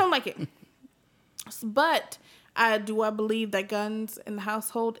 I just don't like it. But I believe that guns in the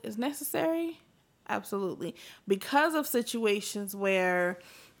household is necessary? Absolutely. Because of situations where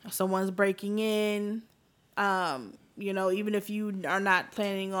someone's breaking in, even if you are not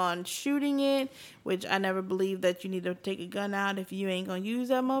planning on shooting it, which I never believe that you need to take a gun out if you ain't gonna use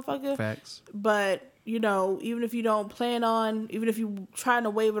that motherfucker. Facts. But, even if you don't plan on, even if you trying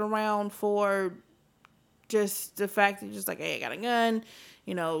to wave it around for just the fact that you're just like, hey, I got a gun,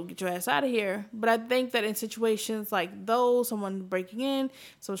 get your ass out of here. But I think that in situations like those, someone breaking in,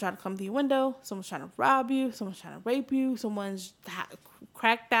 someone's trying to come through your window, someone's trying to rob you, someone's trying to rape you, someone's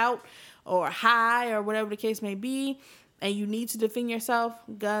cracked out or high or whatever the case may be, and you need to defend yourself,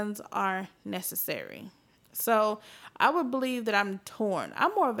 guns are necessary. So I would believe that I'm torn.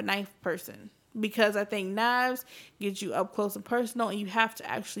 I'm more of a knife person, because I think knives get you up close and personal, and you have to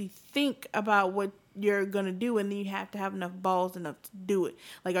actually think about what you're going to do, and then you have to have enough balls enough to do it.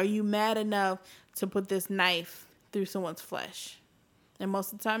 Like, are you mad enough to put this knife through someone's flesh? And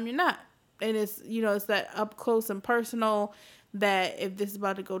most of the time you're not. And it's, it's that up close and personal that if this is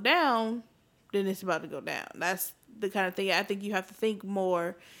about to go down, then it's about to go down. That's the kind of thing I think you have to think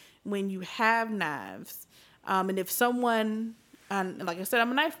more when you have knives. And if someone... like I said,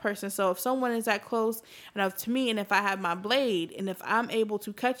 I'm a knife person, so if someone is that close enough to me, and if I have my blade, and if I'm able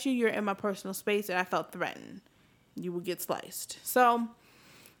to cut you, you're in my personal space, and I felt threatened, you will get sliced. So,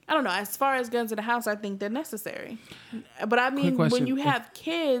 I don't know. As far as guns in the house, I think they're necessary. But I mean, when you have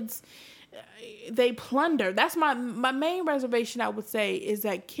kids, they plunder. That's my main reservation, I would say, is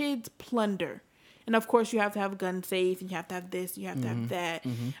that kids plunder. And of course, you have to have a gun safe, and you have to have this, you have to have that,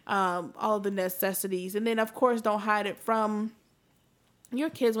 all of the necessities. And then, of course, don't hide it from your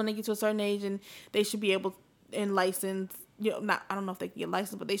kids when they get to a certain age, and they should be able and license. I don't know if they can get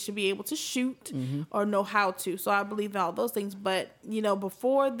licensed, but they should be able to shoot or know how to. So I believe in all those things. But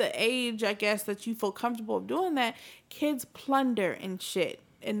before the age, I guess, that you feel comfortable doing that, kids plunder and shit.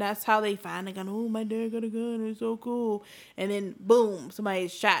 And that's how they find a gun. Oh, my dad got a gun. It's so cool. And then, boom,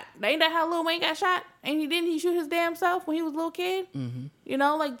 somebody's shot. Ain't that how Lil Wayne got shot? Didn't he shoot his damn self when he was a little kid?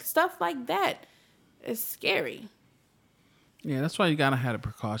 Like stuff like that is scary. Yeah, that's why you got to have the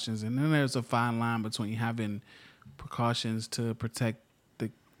precautions. And then there's a fine line between having precautions to protect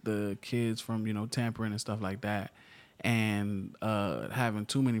the kids from, tampering and stuff like that, and having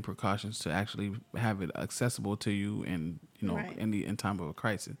too many precautions to actually have it accessible to you and right. in time of a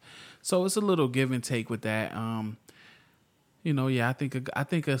crisis. So it's a little give and take with that. I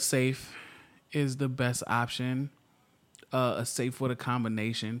think a safe is the best option. A safe with a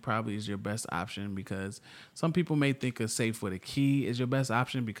combination probably is your best option, because some people may think a safe with a key is your best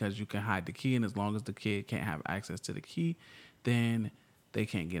option because you can hide the key, and as long as the kid can't have access to the key, then they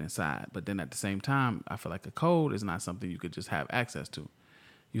can't get inside. But then at the same time, I feel like a code is not something you could just have access to.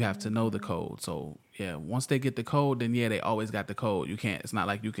 You have to know the code. So yeah, once they get the code, then yeah, they always got the code. It's not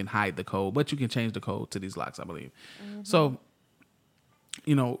like you can hide the code, but you can change the code to these locks, I believe. So,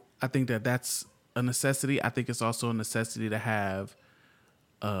 I think that's a necessity. I think it's also a necessity to have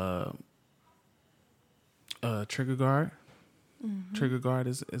a trigger guard. Trigger guard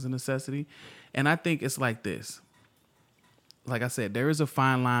is a necessity. And I think it's like this. Like I said, there is a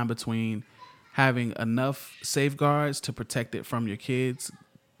fine line between having enough safeguards to protect it from your kids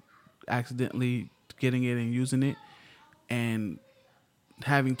accidentally getting it and using it, and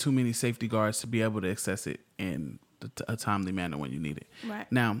having too many safety guards to be able to access it in a timely manner when you need it.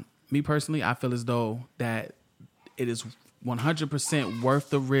 Right. Now, me personally, I feel as though that it is 100%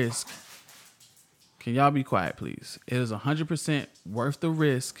 worth the risk. Can y'all be quiet, please? It is 100% worth the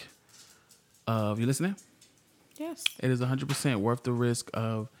risk of, you listening? Yes. It is 100% worth the risk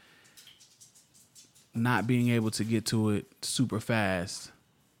of not being able to get to it super fast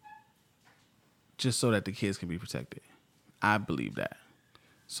just so that the kids can be protected. I believe that.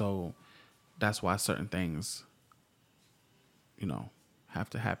 So that's why certain things, have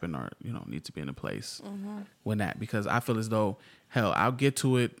to happen or, need to be in a place when that, because I feel as though, hell, I'll get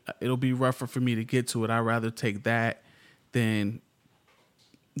to it. It'll be rougher for me to get to it. I'd rather take that than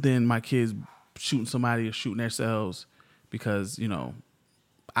my kids shooting somebody or shooting themselves because,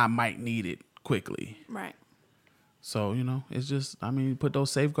 I might need it quickly. Right. So, it's just, put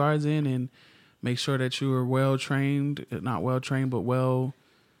those safeguards in and make sure that you are not well trained, but well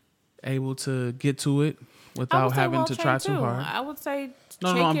able to get to it without having to try too hard. I would say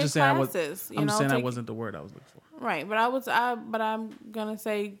I'm just saying classes. that wasn't the word I was looking for. Right, but I'm gonna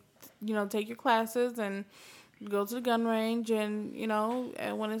say, take your classes and go to the gun range, and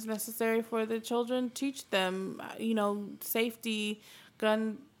and when it's necessary for the children, teach them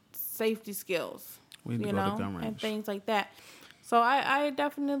gun safety skills. We need to go to the gun range and things like that. So I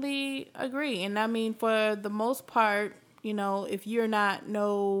definitely agree, and for the most part, if you're not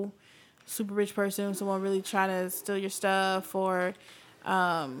no super rich person, someone really trying to steal your stuff, or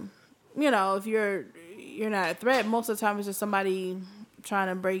if you're not a threat, most of the time it's just somebody trying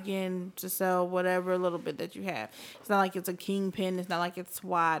to break in to sell whatever little bit that you have. It's not like it's a kingpin. It's not like it's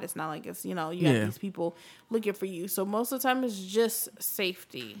SWAT. It's not like it's, you have these people looking for you. So most of the time it's just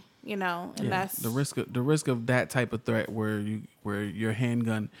safety, and that's the risk of that type of threat where your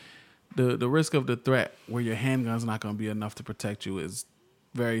handgun, the risk of the threat where your handgun's not going to be enough to protect you is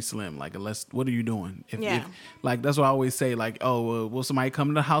very slim. Like, unless, what are you doing? If like, that's what I always say, like, oh, will somebody come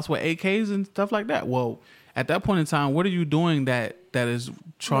to the house with AKs and stuff like that? Well, at that point in time, what are you doing that is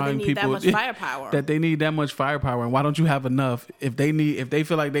trying people that much firepower? That they need that much firepower, and why don't you have enough? If they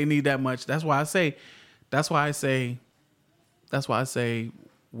feel like they need that much, that's why I say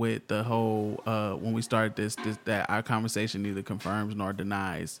with the whole when we started this that our conversation neither confirms nor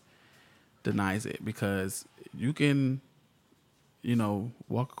denies it, because you can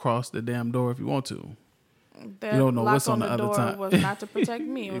walk across the damn door if you want to. That you don't know what's on the other side. Was not to protect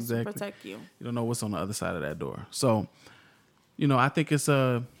me. It was to protect you. You don't know what's on the other side of that door. So, I think it's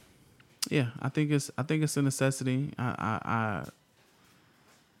I think it's a necessity. I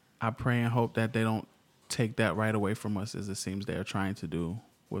pray and hope that they don't take that right away from us, as it seems they are trying to do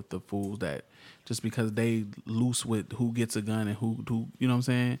with the fools that just because they loose with who gets a gun and who you know what I'm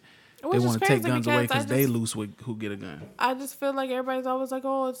saying? They want to take guns away because they loose with who get a gun. I just feel like everybody's always like,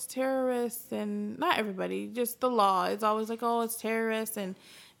 oh, it's terrorists. And not everybody, just the law. It's always like, oh, it's terrorists and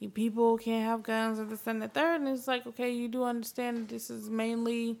people can't have guns and this and the third. And it's like, okay, you do understand that this is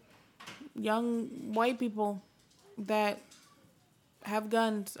mainly young white people that have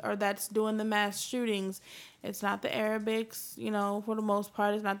guns or that's doing the mass shootings. It's not the Arabics, you know, for the most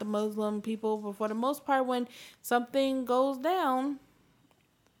part. It's not the Muslim people. But for the most part, when something goes down,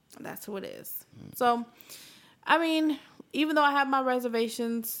 that's who it is. So, I mean, even though I have my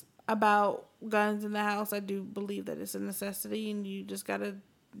reservations about guns in the house, I do believe that it's a necessity and you just got to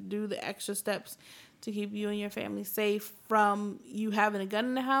do the extra steps to keep you and your family safe from you having a gun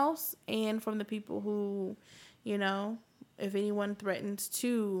in the house and from the people who, you know, if anyone threatens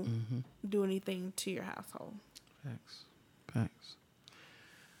to do anything to your household. Facts.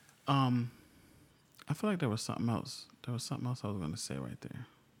 I feel like there was something else. I was going to say right there.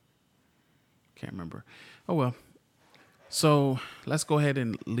 Can't remember. Oh, well. So let's go ahead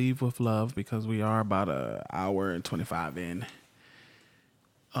and leave with love because we are about an hour and 25 in.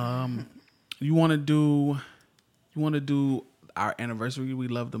 You want to do our anniversary we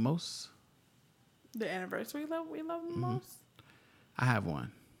love the most? The anniversary we love the most? I have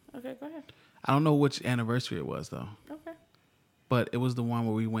one. Okay, go ahead. I don't know which anniversary it was though. Okay. But it was the one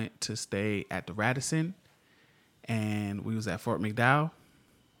where we went to stay at the Radisson and we was at Fort McDowell.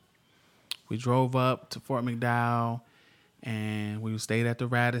 We drove up to Fort McDowell and we stayed at the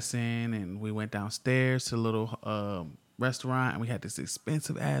Radisson and we went downstairs to a little restaurant and we had this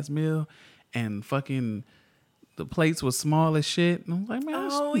expensive ass meal and fucking the plates was small as shit. And I was like, man,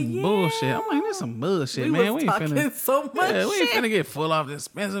 that's some bullshit. I'm like, this some bullshit, man. We ain't finna so much shit. We ain't finna get full off this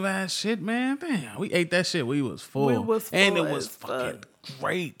expensive ass shit, man. Damn, we ate that shit. We was full. And it was fucking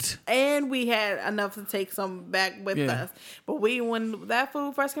great. And we had enough to take some back with us. But when that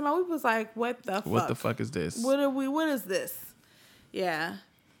food first came out, we was like, what the fuck? What the fuck is this? What is this? Yeah.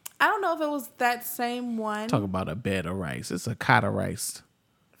 I don't know if it was that same one. Talk about a bed of rice. It's a cot of rice.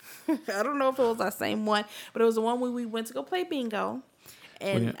 I don't know if it was that same one, but it was the one where we went to go play bingo,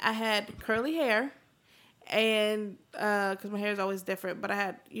 and I had curly hair, and because my hair is always different, but I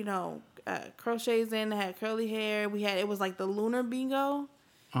had crochets in. I had curly hair. It was like the lunar bingo.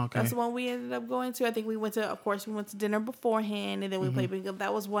 Okay, that's the one we ended up going to. I think we went to dinner beforehand, and then we played bingo.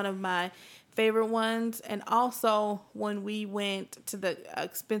 That was one of my favorite ones, and also when we went to the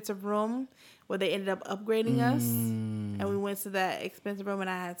expensive room where they ended up upgrading us, and we went to that expensive room, and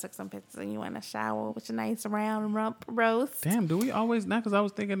I took some pictures of you in the shower with your nice round rump roast. Damn, do we always not? Because I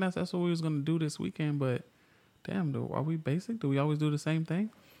was thinking that's what we was gonna do this weekend, but damn, are we basic? Do we always do the same thing?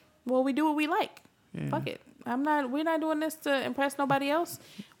 Well, we do what we like. Yeah. Fuck it. We're not doing this to impress nobody else.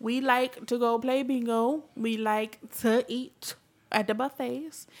 We like to go play bingo. We like to eat at the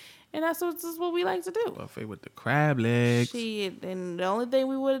buffets. And that's what we like to do. Buffet with the crab legs. Shit. And the only thing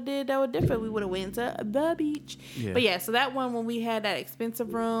we would have did that was different, we would have went to the beach. Yeah. But yeah, so that one when we had that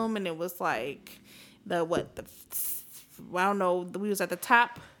expensive room and it was like I don't know, we was at the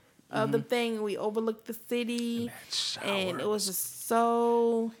top of the thing and we overlooked the city. And it was just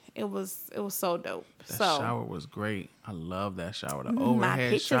so it was so dope. That shower was great. I love that shower. The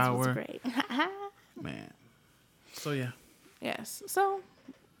overhead shower was great. Man. So yeah. Yes. So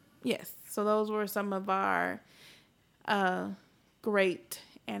those were some of our great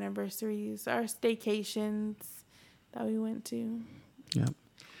anniversaries, our staycations that we went to. Yep.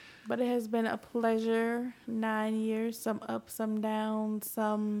 But it has been a pleasure. 9 years, some ups, some downs,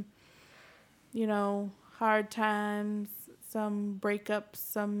 some, hard times, some breakups,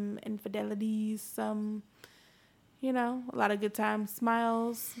 some infidelities, some, a lot of good times,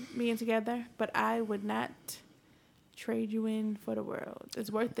 smiles, being together. But I would not trade you in for the world. It's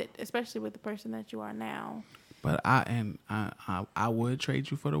worth it, especially with the person that you are now. But I would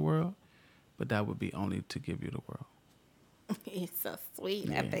trade you for the world, but that would be only to give you the world. It's so sweet.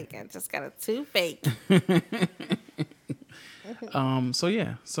 Yeah. I think I just got a toothache.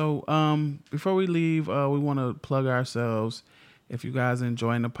 So before we leave, we want to plug ourselves. If you guys are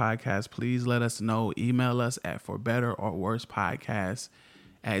enjoying the podcast, please let us know. Email us at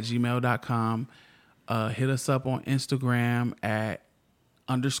forbetterorworspodcast@gmail.com. Hit us up on Instagram at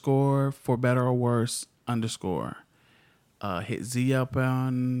 _forbetterorworse_. Hit Z up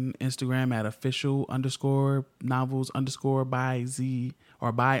on Instagram at official_novels_by Z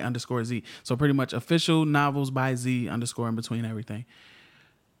or by_Z. So pretty much official novels by Z _ in between everything.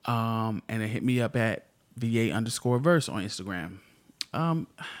 And then hit me up at VA_verse on Instagram. I've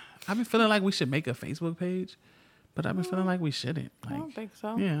been feeling like we should make a Facebook page, But I've been feeling like we shouldn't. Like, I don't think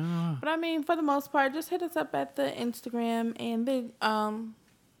so. Yeah, I don't know. But I mean, for the most part, just hit us up at the Instagram and the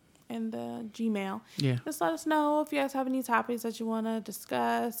Gmail. Yeah. Just let us know if you guys have any topics that you want to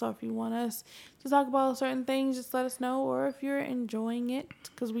discuss, or if you want us to talk about certain things, just let us know, or if you're enjoying it,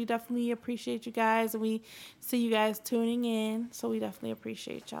 because we definitely appreciate you guys, and we see you guys tuning in, so we definitely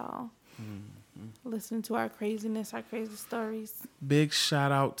appreciate y'all listening to our craziness, our crazy stories. Big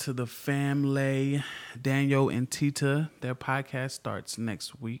shout out to the family, Daniel and Tita. Their podcast starts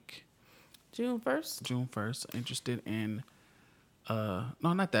next week. June 1st? June 1st. Interested in, no,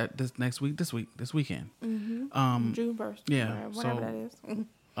 not that. This weekend. Mm-hmm. June 1st. Yeah. Whatever that is.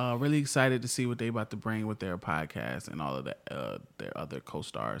 Really excited to see what they about to bring with their podcast and all of their other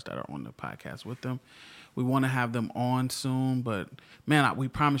co-stars that are on the podcast with them. We want to have them on soon, but man, we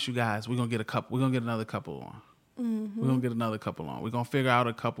promise you guys, we're gonna get a couple. We're gonna get another couple on. Mm-hmm. We're gonna get another couple on. We're gonna figure out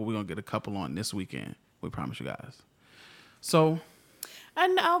a couple. We're gonna get a couple on this weekend. We promise you guys. So,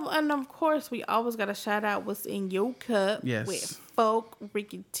 and of course, we always gotta shout out what's in your cup. Yes. With Folk,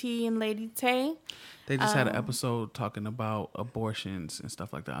 Ricky T, and Lady Tay. They just had an episode talking about abortions and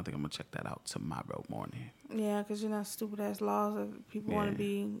stuff like that. I think I'm gonna check that out tomorrow morning. Yeah, because stupid ass laws that people want to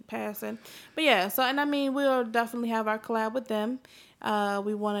be passing. But yeah, so and I mean we'll definitely have our collab with them.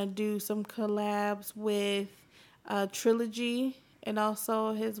 We want to do some collabs with Trilogy and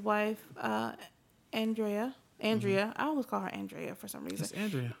also his wife Andrea. I always call her Andrea for some reason. It's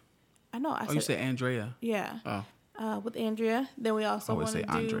Andrea. I know. You said Andrea. Yeah. Oh. With Andrea. Then we also want to do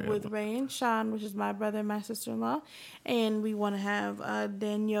Andrea, with Ray and Sean, which is my brother and my sister-in-law. And we want to have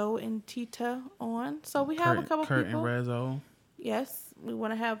Daniel and Tita on. So we have a couple Kurt people. and Rezo. Yes. We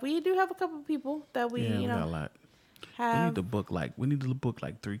do have a couple people that we, we got a lot. have. We need to book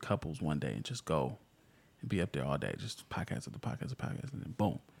like 3 couples one day and just go and be up there all day. Just podcast after podcast after podcast, and then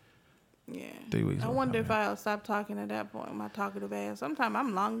boom. Yeah. 3 weeks. I wonder if I'll stop talking at that point. My talkative ass. Sometimes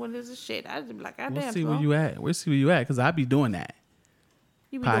I'm long-winded as shit. I just be like, God damn. We'll see where you at. We'll see where you at, because I be doing that.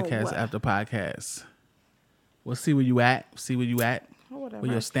 You be podcast doing what? after podcast. We'll see where you at. See where you at. Or whatever.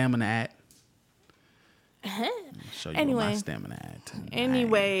 Where your stamina at. Show you Anyway. where my stamina at.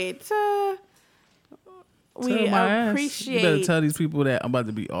 Anyway, we Tell my ass. appreciate. You better tell these people that I'm about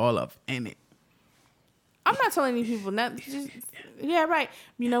to be all up in it. I'm not telling these people nothing. Yeah, right.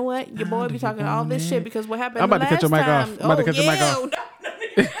 You know what? Your boy be talking all this shit because what happened I'm about the to cut your last mic off. time. I'm about to cut your mic off.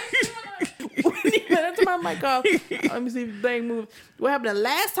 That's my mic off. Let me see if the thing moves. What happened the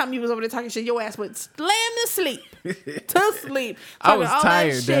last time you was over there talking shit? Your ass went slam to sleep. To sleep. I was all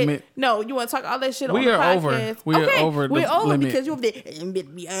tired, that shit. damn it. No, you want to talk all that shit on the We are podcast. over. We are over the We're over limit. because you over there. We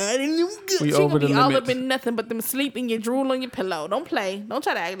She over gonna be the all limit. up in nothing but them sleeping your drool on your pillow. Don't play. Don't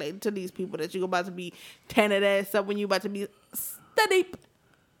try to act like to these people that you're about to be tearing that ass up when you about to be asleep.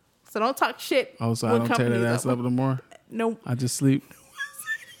 So don't talk shit. Oh, so I don't tear that ass up no more? No. I just sleep?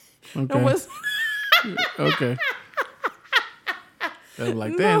 Okay. No, what's... Okay. They were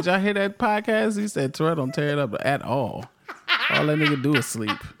like, damn, did y'all hear that podcast? He said, Troy don't tear it up at all. All that nigga do is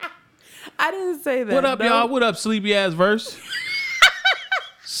sleep. I didn't say that. What up, no. y'all? What up, sleepy ass verse?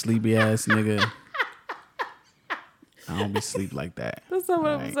 Sleepy ass nigga. I don't be sleep like that. That's not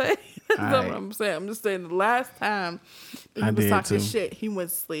what I'm saying. That's not Alright. what I'm saying. I'm just saying the last time that he I was did talking too. shit, he went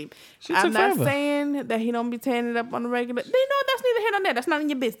to sleep. She I'm took not forever. saying that he don't be tearing it up on the regular. They know that's neither here nor there. That's not in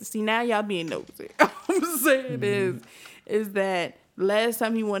your business. See, now y'all being nosy. All I'm saying is that last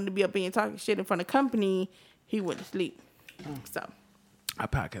time he wanted to be up in and talking shit in front of company, he went to sleep. So Our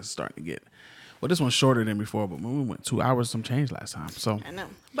podcast is starting to get... Well, this one's shorter than before, but we went 2 hours some change last time. So I know.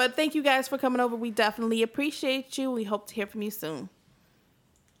 But thank you guys for coming over. We definitely appreciate you. We hope to hear from you soon.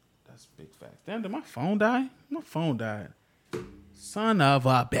 that's big facts. Damn, did my phone die? My phone died. Son of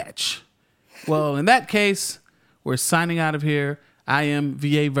a bitch. Well, in that case, we're signing out of here. I am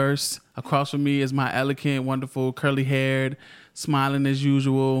VA Verse. Across from me is my elegant, wonderful, curly-haired, smiling as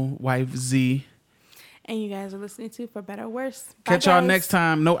usual, wife Z. And you guys are listening to For Better or Worse. Bye, Catch y'all guys. next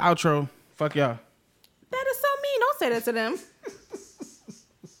time. No outro. Fuck y'all. That is so mean. Don't say that to them.